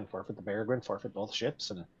right, fine, forfeit the Baragwin, forfeit both ships,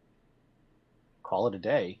 and call it a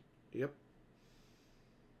day. Yep.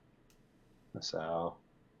 So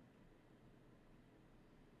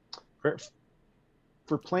for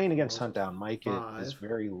playing against Huntdown, Mike is 5.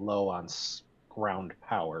 very low on ground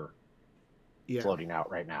power Yeah. floating out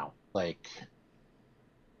right now. Like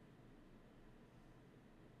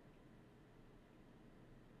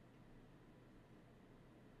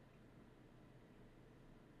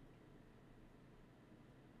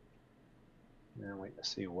I'm waiting to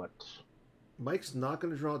see what Mike's not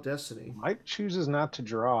going to draw Destiny. Mike chooses not to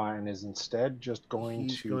draw and is instead just going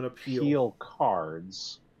He's to going to peel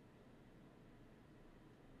cards,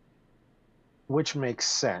 which makes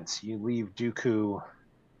sense. You leave Dooku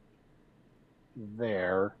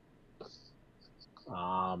there.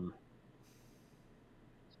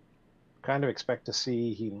 Kind of expect to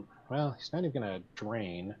see he's not even going to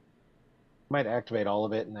drain. Might activate all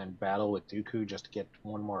of it and then battle with Dooku just to get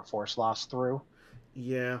one more force loss through.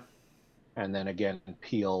 Yeah. And then again,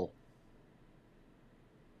 peel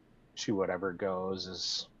to whatever goes.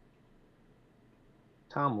 Is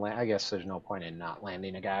Tom, I guess there's no point in not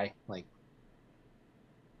landing a guy. Like,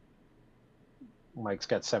 Mike's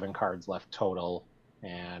got 7 cards left total,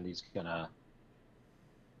 and he'll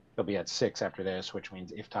be at 6 after this, which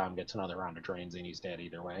means if Tom gets another round of drains, then he's dead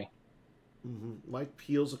either way. Mm-hmm. Mike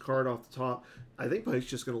peels a card off the top. I think Mike's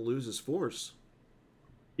just going to lose his force.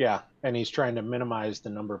 Yeah, and he's trying to minimize the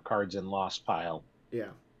number of cards in Lost Pile.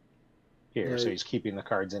 Yeah. Here, so he's keeping the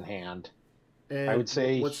cards in hand. And I would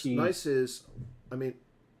say what's nice is, I mean,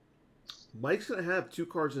 Mike's going to have 2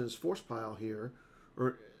 cards in his force pile here,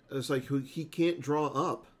 or it's like he can't draw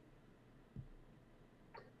up.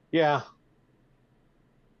 Yeah.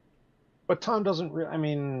 But Tom doesn't.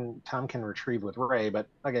 Tom can retrieve with Ray, but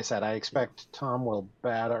like I said, I expect Tom will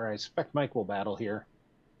battle, or I expect Mike will battle here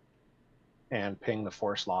and ping the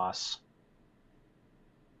force loss,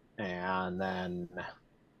 and then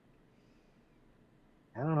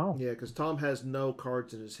I don't know. Yeah, because Tom has no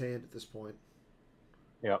cards in his hand at this point.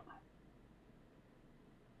 Yep.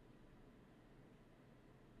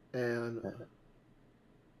 And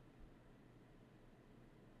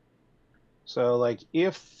so, like,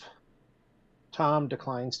 if Tom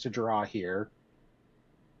declines to draw here,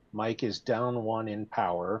 Mike is down 1 in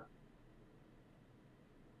power.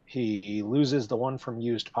 He loses the 1 from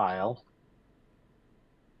used pile,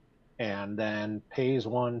 and then pays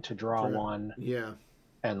 1 to draw 1. Yeah.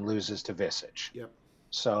 And loses to Visage. Yep.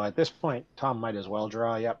 So at this point, Tom might as well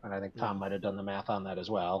draw. Yep, and I think Tom might have done the math on that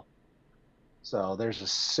as well. So there's a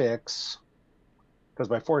 6. Because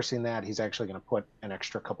by forcing that, he's actually going to put an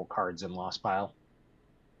extra couple cards in Lost Pile.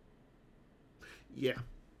 Yeah.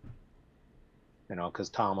 because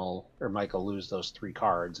Tom or Mike will lose those 3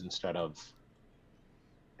 cards instead of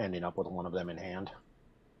ending up with one of them in hand.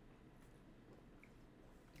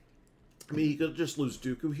 I mean, he could just lose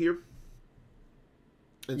Dooku here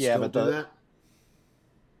and Yeah, still but do that.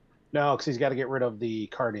 No, because he's got to get rid of the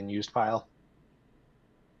card in used pile.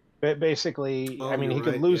 But basically, Oh, I mean, he you're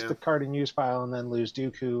could right, lose yeah. the card in used pile and then lose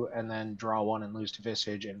Dooku and then draw 1 and lose to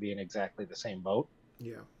Visage and be in exactly the same boat.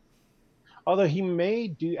 Yeah. Although he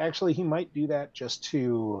might do that just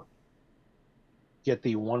to get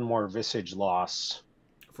the 1 more Visage loss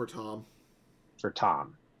For Tom.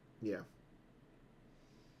 Yeah.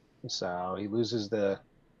 So he loses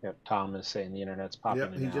Tom is saying the internet's popping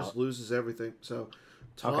Yep, in he and just out. loses everything. So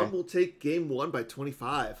Tom Okay. will take game 1 by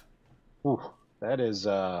 25. Ooh, that is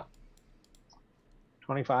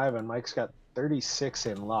 25, and Mike's got 36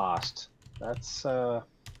 in lost. That's going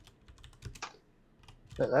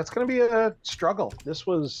to be a struggle. This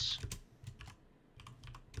was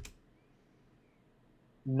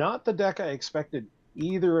not the deck I expected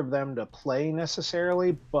either of them to play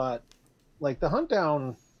necessarily, but like the hunt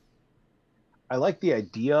down, I like the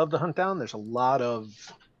idea of the hunt down. There's a lot of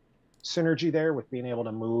synergy there with being able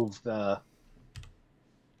to move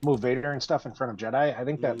Vader and stuff in front of Jedi. I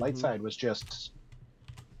think that light side was just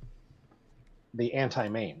the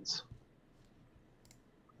anti-mains.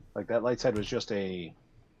 Like that light side was just a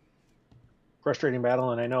frustrating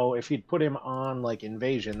battle, and I know if he'd put him on like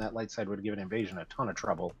Invasion, that light side would have given Invasion a ton of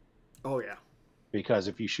trouble. Oh yeah. Because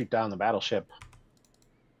if you shoot down the battleship,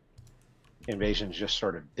 Invasion's just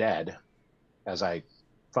sort of dead, as I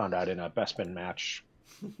found out in a Bespin match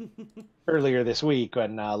earlier this week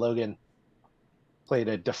when Logan played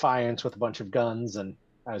a Defiance with a bunch of guns, and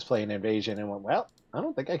I was playing Invasion and went, well, I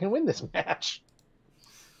don't think I can win this match.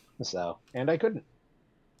 So, and I couldn't.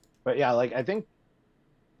 But yeah, like I think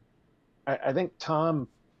Tom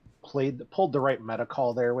pulled the right meta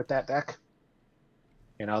call there with that deck.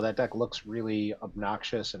 That deck looks really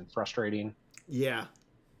obnoxious and frustrating. Yeah.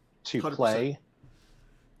 To 100%. play.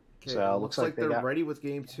 Okay, So looks like they're ready with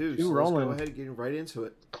game 2. So let's go ahead and get right into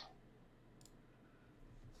it.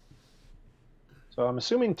 So I'm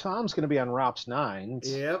assuming Tom's going to be on Rop's 9s.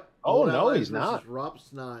 Yep. Oh, no, he's not.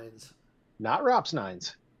 Rop's 9s. Not Rop's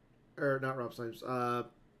 9s. Or not Rop's 9s.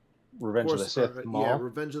 Revenge of the Sith. Yeah,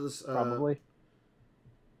 Revenge of the Sith. Probably.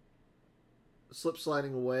 Slip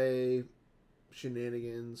sliding away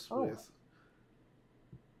shenanigans with.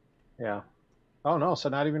 Yeah. Oh, no, so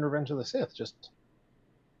not even Revenge of the Sith, just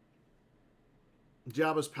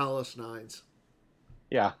Jabba's Palace 9s.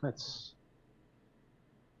 Yeah, it's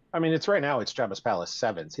right now it's Jabba's Palace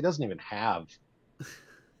 7s. He doesn't even have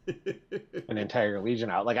an entire Legion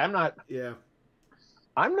out. Like I'm not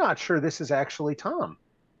sure this is actually Tom.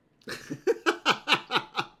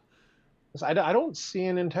 I don't see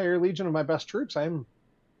an entire Legion of my best troops. All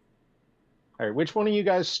right, which one of you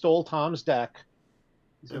guys stole Tom's deck?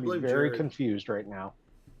 He's going to be very confused right now.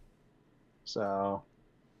 So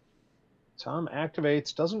Tom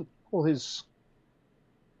activates, doesn't pull his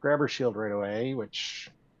grabber shield right away,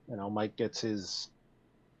 which, Mike gets his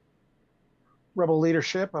rebel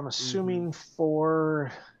leadership, I'm assuming,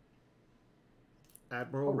 for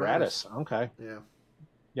Admiral Radis. Okay. Yeah.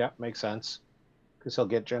 Yeah, makes sense. Because he'll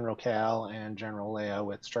get General Cal and General Leia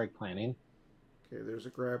with strike planning. Okay, there's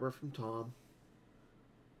a grabber from Tom.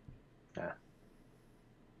 Yeah.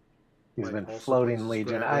 He's been floating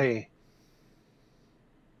Legion.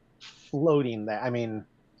 Floating that. I mean,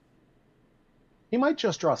 he might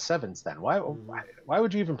just draw 7s then. Why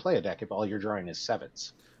would you even play a deck if all you're drawing is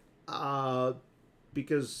 7s?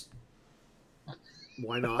 Because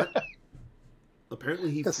why not?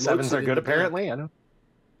 Apparently he. Because 7s are good. Apparently, I know.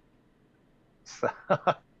 So,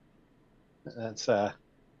 that's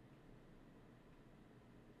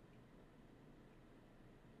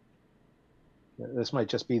this might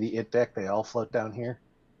just be the it deck. They all float down here.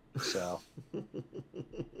 So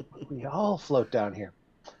we all float down here.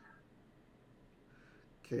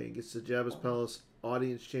 Okay, he gets to Jabba's Palace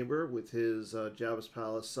audience chamber with his Jabba's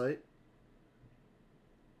Palace site.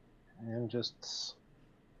 And just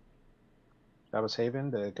Jabba's Haven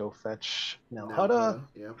to go fetch Nal Hutta.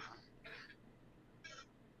 Yeah.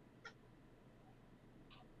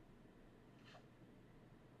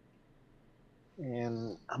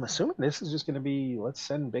 And I'm assuming this is just going to be, let's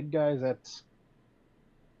send big guys at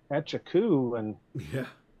Jakku and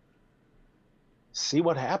see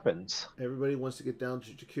what happens. Everybody wants to get down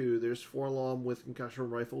to Jakku. There's Forlom with Concussion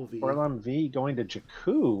Rifle V. Forlom V going to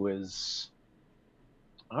Jakku is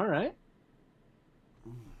all right.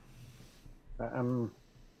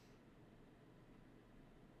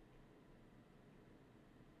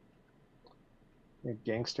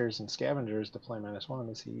 Gangsters and scavengers to play -1.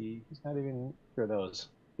 Is he? He's not even for those.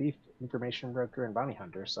 Thief, information broker, and bounty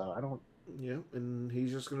hunter. So I don't. Yeah, and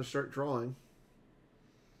he's just going to start drawing.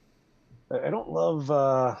 I don't love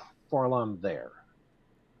Forlom there.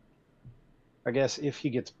 I guess if he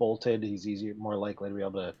gets bolted, he's more likely to be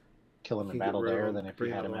able to kill him You in can get battle rid of there him, than if you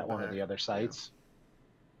bring had him him at one of back. the other sites.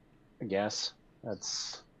 Yeah. I guess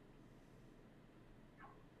that's.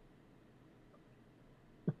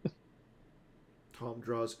 Tom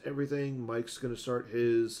draws everything. Mike's going to start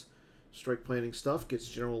his strike planning stuff. Gets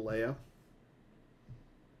General Leia.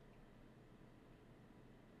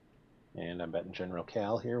 And I'm betting General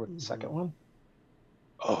Cal here with the second one.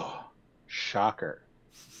 Oh, shocker.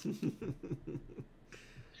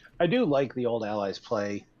 I do like the old allies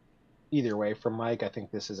play either way from Mike. I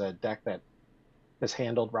think this is a deck that has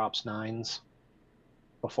handled Rops 9s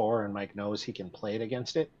before, and Mike knows he can play it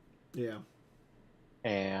against it. Yeah.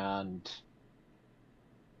 And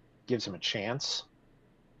gives him a chance.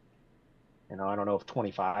 You know, I don't know if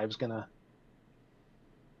 25 is going to.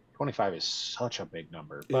 25 is such a big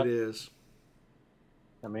number. But, it is.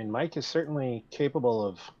 I mean, Mike is certainly capable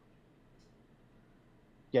of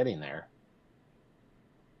getting there.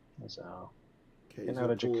 So, getting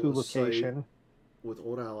out a Jakku location. With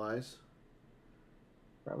old allies.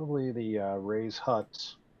 Probably the Ray's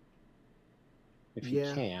Hut. If you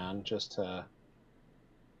can, just to.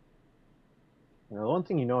 You know, the one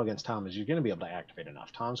thing you know against Tom is you're going to be able to activate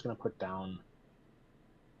enough. Tom's going to put down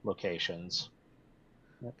locations.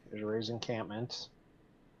 Yep, there's Ray's encampment.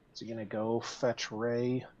 Is he going to go fetch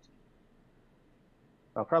Ray?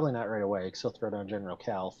 Well, probably not right away, because he'll throw down General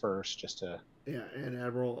Cal first, just to... Yeah, and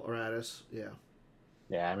Admiral Radis, yeah.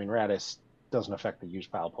 Yeah, I mean, Radis doesn't affect the use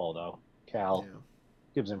pile pull, though. Cal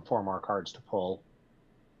gives him 4 more cards to pull.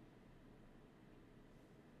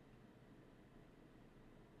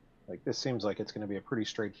 Like, this seems like it's going to be a pretty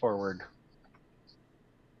straightforward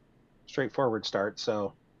start,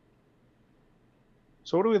 so...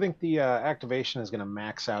 So what do we think the activation is going to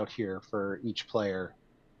max out here for each player?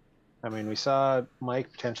 I mean, we saw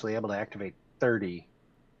Mike potentially able to activate 30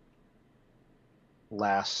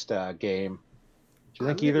 last game. Do you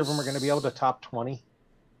think either of them are going to be able to top 20?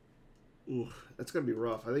 Ooh, that's going to be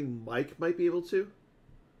rough. I think Mike might be able to.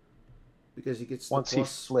 Because he gets once he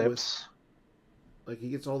flips. He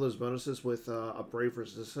gets all those bonuses with a Brave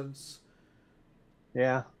Resistance.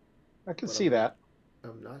 Yeah, I can see that.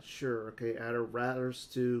 I'm not sure. Okay, add a Ratters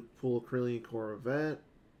to pull a Corellian Corvette.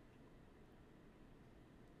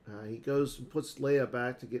 He goes and puts Leia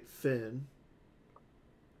back to get Finn.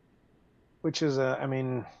 Which is, I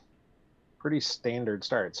mean, pretty standard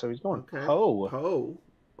start. So he's going Poe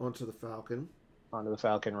onto the Falcon. Onto the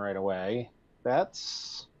Falcon right away.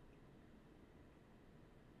 That's...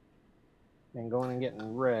 And going and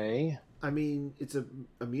getting Ray. I mean, it's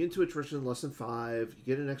immune to attrition, less than 5. You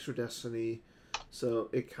get an extra Destiny. So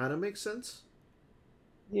it kind of makes sense.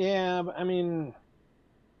 Yeah, but I mean,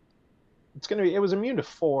 it's going to be. It was immune to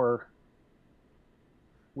 4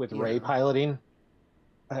 with Ray piloting.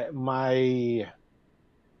 What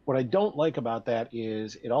I don't like about that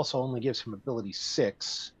is it also only gives him ability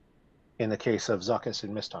 6 in the case of Zuckuss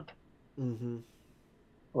and Mist Hunter. Mm-hmm.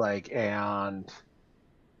 And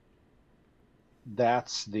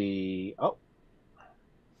that's the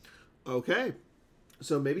Okay.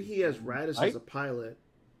 So maybe he has Radis as a pilot.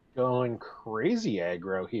 Going crazy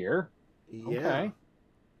aggro here. Yeah. Okay.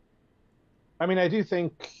 I mean, I do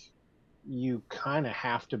think you kind of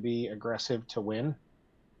have to be aggressive to win.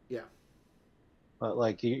 Yeah.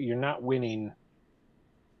 But, you're not winning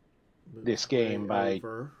this game by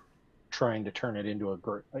trying to turn it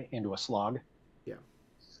into a slog. Yeah.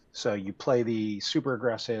 So you play the super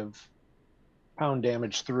aggressive pound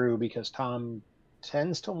damage through because Tom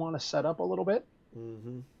tends to want to set up a little bit.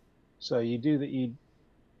 Mm-hmm. So you do that. You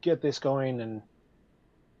get this going, and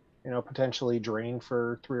potentially drain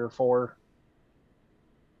for 3 or 4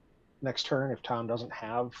 next turn if Tom doesn't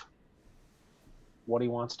have what he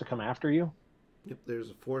wants to come after you. Yep. There's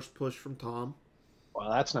a forced push from Tom. Well,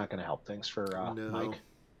 that's not going to help things for Mike.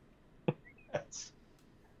 That's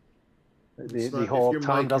the whole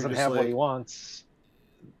Tom Mike, doesn't have what he wants.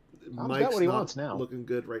 Tom's Mike's got what he wants now. Looking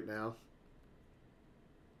good right now.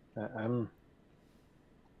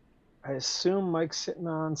 I assume Mike's sitting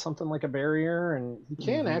on something like a barrier, and he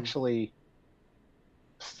can actually.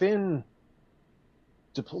 Finn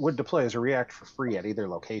would deploy as a react for free at either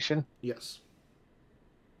location. Yes.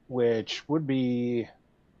 Which would be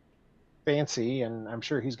fancy, and I'm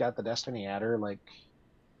sure he's got the Destiny adder.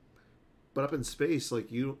 But up in space,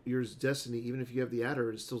 yours Destiny, even if you have the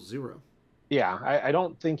adder, it's still 0. Yeah, I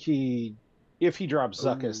don't think if he drops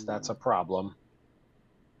Zuckuss, that's a problem.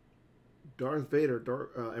 Darth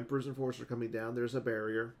Vader, Emperor's Enforcer coming down. There's a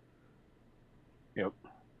barrier. Yep.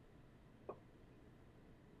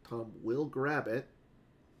 Tom will grab it.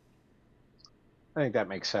 I think that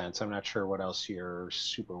makes sense. I'm not sure what else you're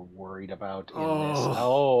super worried about in this. Oh.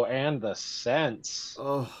 Oh, and the sense.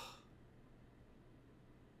 Oh.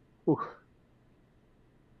 Ooh.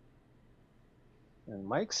 And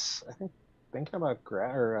Mike's, I think, thinking about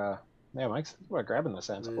Mike's thinking about grabbing the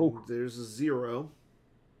sense. Oh, There's a 0.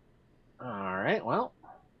 All right. Well,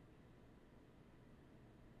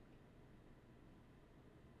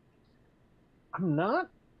 I'm not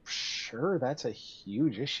sure that's a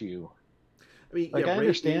huge issue. I mean, Like, yeah, I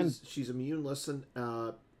understand. she's immune less than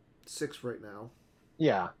 6 right now.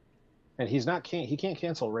 Yeah, and he can't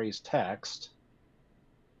cancel Ray's text.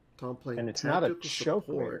 Tom playing And it's not a tactical choke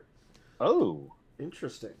support. Oh,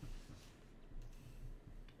 Interesting.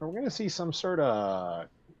 are we going to see some sort of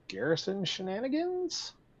Garrison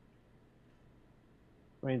shenanigans?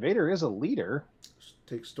 I mean, Vader is a leader.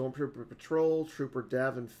 Take Stormtrooper Patrol, Trooper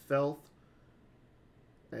Davin Felth,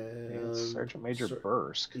 And Sergeant Major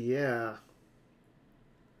Bursk. Yeah.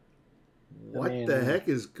 What the heck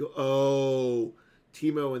is... Oh,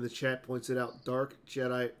 Timo in the chat points it out. Dark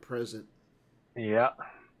Jedi present. Yeah.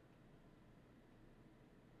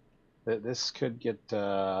 This could get...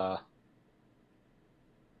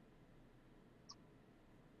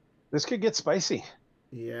 This could get spicy.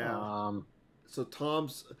 Yeah. So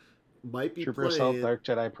Tom's might be Trooper playing... Assault, Dark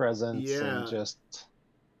Jedi presence, and just...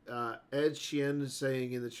 Ed Sheehan is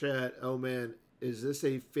saying in the chat, oh man, is this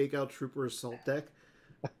a fake out Trooper Assault deck?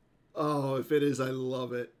 Oh, if it is, I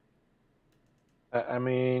love it. I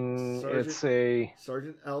mean, it's a...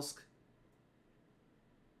 Sergeant Elsk.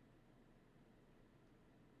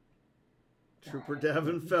 Trooper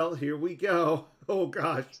Davenfeld, here we go. Oh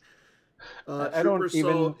gosh. Trooper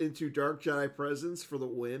Assault into Dark Jedi Presence for the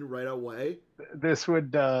win right away. This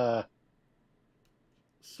would...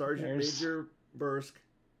 Sergeant Major Bursk.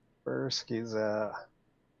 Bursk is... I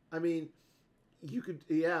mean, you could...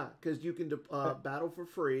 Yeah, because you can battle for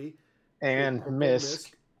free. And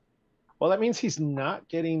Misk. Well, that means he's not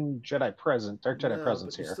getting Jedi Presence, Dark Jedi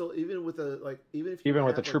Presence here. Still, even with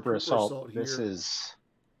with the Trooper Assault, this is...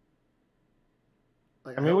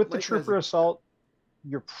 Like, I mean, with the Trooper Assault,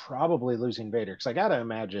 you're probably losing Vader, because I gotta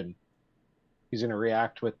imagine he's gonna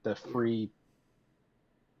react with the free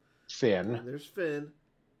Finn. And there's Finn.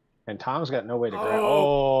 And Tom's got no way to grab.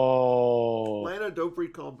 Oh, Land a dope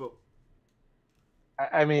read combo.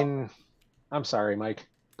 I mean, I'm sorry, Mike.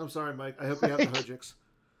 I'm sorry, Mike. I hope you have the Hojix.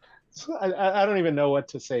 I don't even know what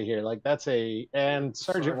to say here. Like, that's a... And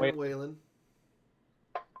Sergeant Wayland.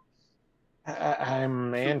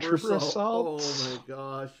 And Trooper Assault. Oh, my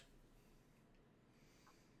gosh.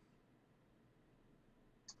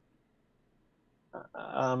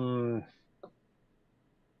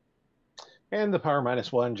 And the power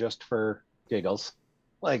 -1 just for giggles.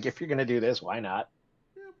 Like, if you're going to do this, why not?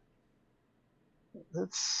 Yep.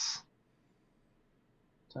 That's...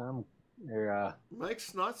 Tom...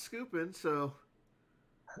 Mike's not scooping, so...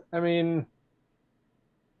 I mean...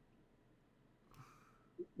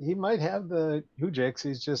 He might have the Hujix,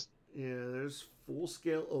 he's just... Yeah, there's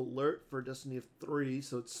full-scale alert for Destiny of 3,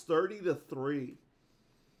 so it's 30-3.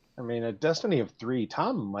 I mean, a Destiny of 3,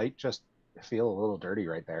 Tom might just feel a little dirty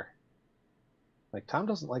right there. Like, Tom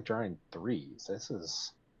doesn't like drawing 3s. This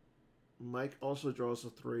is... Mike also draws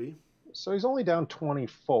a 3. So he's only down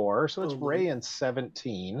 24, so it's Ray in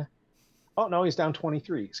 17. Oh, no, he's down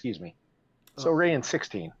 23, excuse me. So Ray in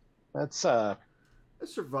 16. That's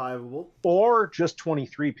survivable. Or just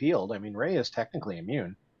 23 peeled. I mean, Ray is technically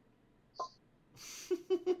immune.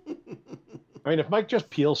 I mean, if Mike just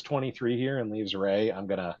peels 23 here and leaves Ray, I'm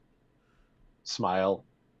going to smile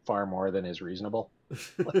far more than is reasonable.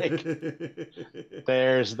 Like,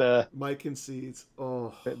 there's the... Mike concedes.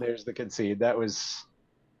 Oh. There's the concede. That was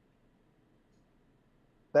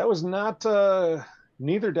not...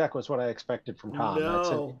 neither deck was what I expected from Tom. No. That's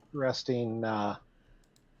an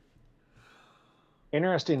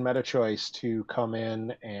interesting meta choice to come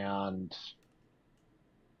in and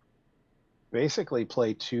basically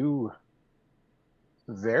play two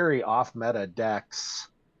very off-meta decks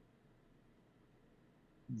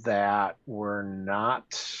that were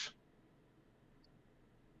not,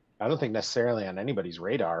 I don't think, necessarily on anybody's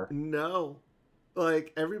radar. No.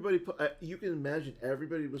 Like, everybody, you can imagine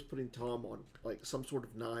everybody was putting Tom on, like, some sort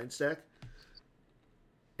of 9 stack.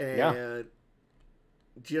 And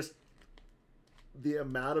just the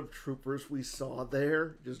amount of troopers we saw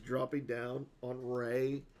there just dropping down on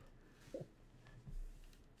Ray.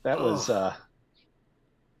 That was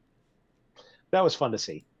fun to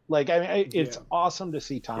see. Like, I mean, it's awesome to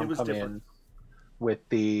see Tom come in with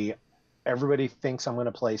the everybody thinks I'm going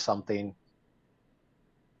to play something.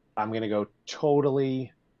 I'm going to go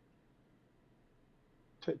totally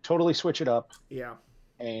switch it up Yeah.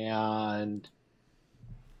 and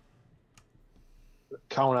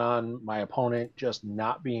count on my opponent just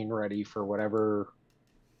not being ready for whatever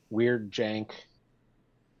weird jank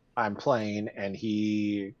I'm playing, and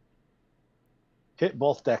he hit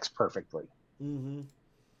both decks perfectly. Mm-hmm.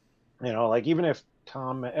 Like even if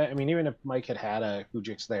even if Mike had a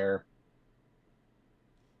Hujix there,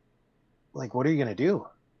 like what are you going to do?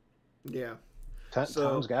 Yeah.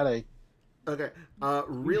 Tom's got a Okay. huge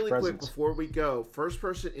Really quick presence. before we go, first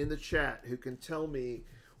person in the chat who can tell me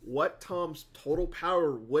what Tom's total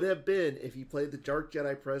power would have been if he played the Dark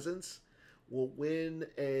Jedi Presence will win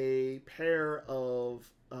a pair of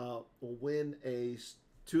will win a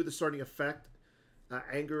two of the starting effect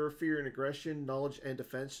anger, fear, and aggression, knowledge, and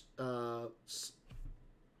defense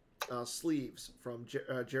sleeves from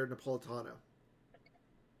Jared Napolitano.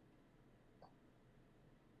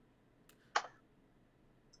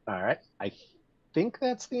 All right. I think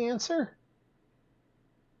that's the answer.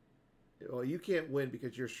 Well, you can't win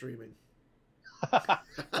because you're streaming. I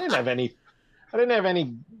didn't have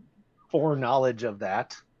any foreknowledge of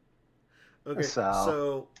that. Okay, So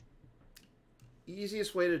so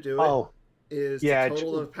easiest way to do it is to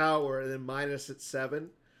total the power and then minus it 7.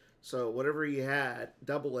 So whatever you had,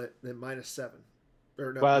 double it, then minus 7.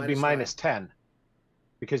 Or no, well, it'd be minus minus 10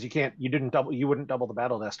 because you wouldn't double the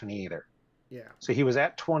Battle Destiny either. Yeah. So he was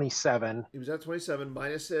at 27. He was at 27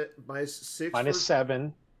 minus 6 minus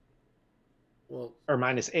 7. Well, or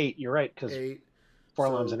minus 8, you're right, because 8.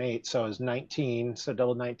 Forlom's an 8, so it's 19. So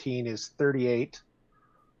double 19 is 38.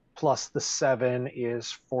 Plus the 7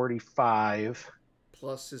 is 45.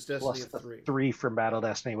 Plus his Destiny of 3. 3 from Battle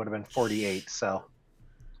Destiny would have been 48. So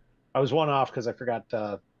I was one off because I forgot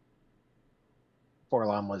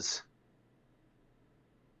Forlom was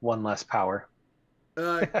one less power.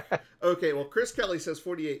 Okay, well, Chris Kelly says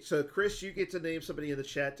 48. So, Chris, you get to name somebody in the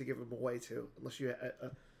chat to give him away to, unless you.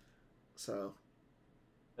 So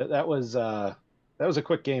that was a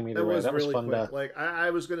quick game either way. That was really fun. Quick. Like I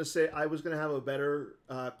was gonna say, I was gonna have a better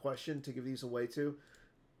question to give these away to,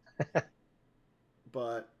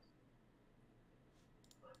 but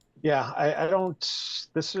yeah, I don't.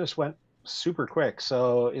 This just went super quick.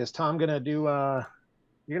 So is Tom gonna do? You're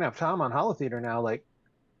gonna have Tom on Holo Theater now, like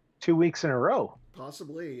 2 weeks in a row.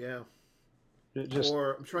 Possibly, yeah.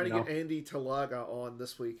 Or I'm trying to get Andy Talaga on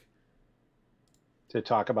this week to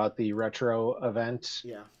talk about the retro event.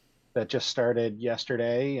 Yeah. That just started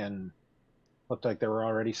yesterday and looked like there were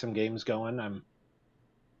already some games going. I'm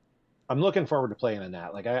looking forward to playing in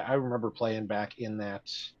that. Like I remember playing back in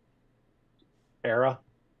that era,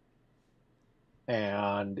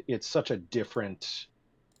 and it's such a different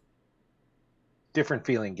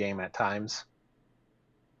feeling game at times.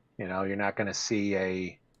 You're not going to see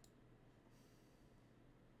a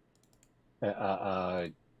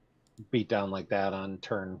beat down like that on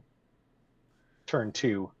turn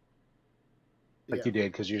 2 like you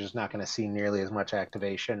did, because you're just not going to see nearly as much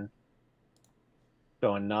activation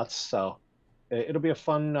going nuts. So it'll be a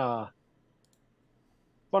fun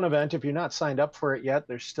event. If you're not signed up for it yet,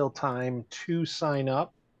 there's still time to sign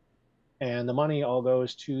up, and the money all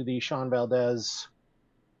goes to the Sean Valdez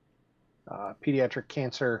pediatric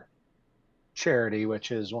cancer charity,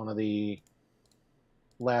 which is one of the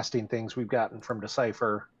lasting things we've gotten from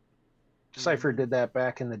Decipher. Decipher did that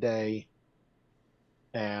back in the day,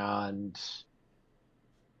 and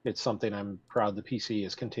it's something I'm proud the PC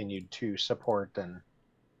has continued to support and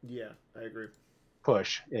I agree.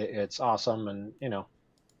 Push. It's awesome, and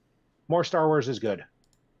more Star Wars is good.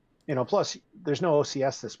 Plus there's no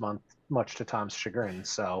OCS this month, much to Tom's chagrin,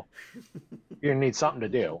 so you're gonna need something to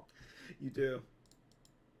do. You do.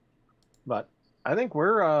 But I think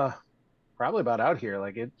we're probably about out here.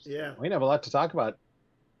 Like we didn't have a lot to talk about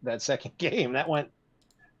that second game. That went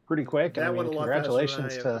pretty quick. That went a lot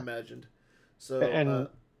congratulations faster than I imagined. So and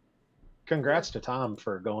congrats to Tom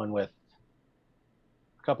for going with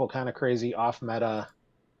a couple kind of crazy off meta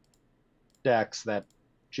decks that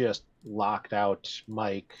just locked out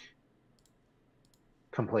Mike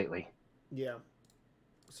completely. Yeah.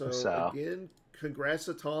 So again, congrats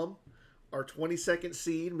to Tom. Our 22nd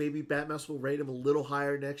seed. Maybe Batmouse will rate him a little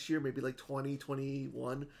higher next year, maybe like 20,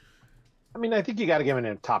 21. I think you got to give him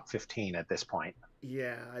a top 15 at this point.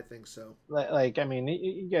 Yeah, I think so. You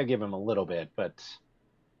got to give him a little bit, but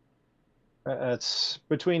it's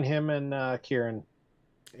between him and Kieran.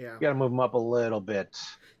 Yeah. You got to move him up a little bit.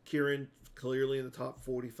 Kieran clearly in the top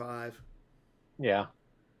 45. Yeah.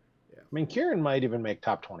 Kieran might even make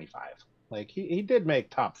top 25. Like he did make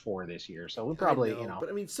top 4 this year, so we I probably, know, but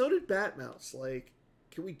I mean, so did Batmouse. Like,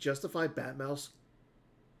 can we justify Batmouse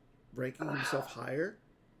ranking himself higher?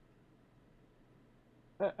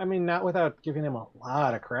 I mean, not without giving him a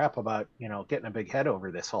lot of crap about, getting a big head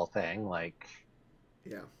over this whole thing. Like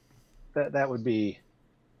Yeah, that would be.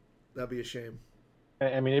 that'd be a shame.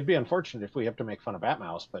 I mean, it'd be unfortunate if we have to make fun of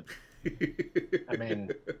Batmouse, but I mean,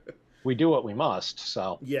 we do what we must.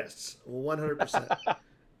 So, Yes, 100%.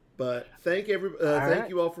 But all thank right,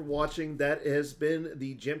 you all for watching. That has been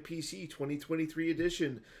the GEMPC 2023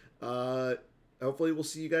 edition. Uh, Hopefully, we'll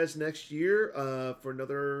see you guys next year for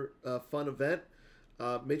another fun event.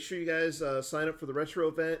 Make sure you guys sign up for the retro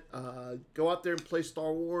event. Go out there and play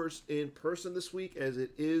Star Wars in person this week, as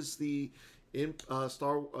it is the in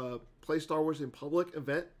play Star Wars in public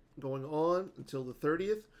event going on until the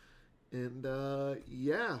 30th. And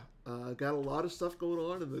got a lot of stuff going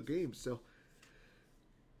on in the game. So,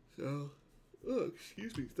 oh,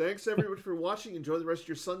 excuse me. Thanks everyone for watching. Enjoy the rest of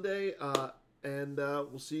your Sunday, and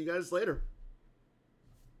we'll see you guys later.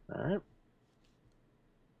 all right.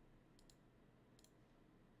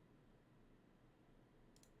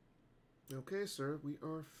 Okay, sir. We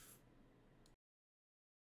are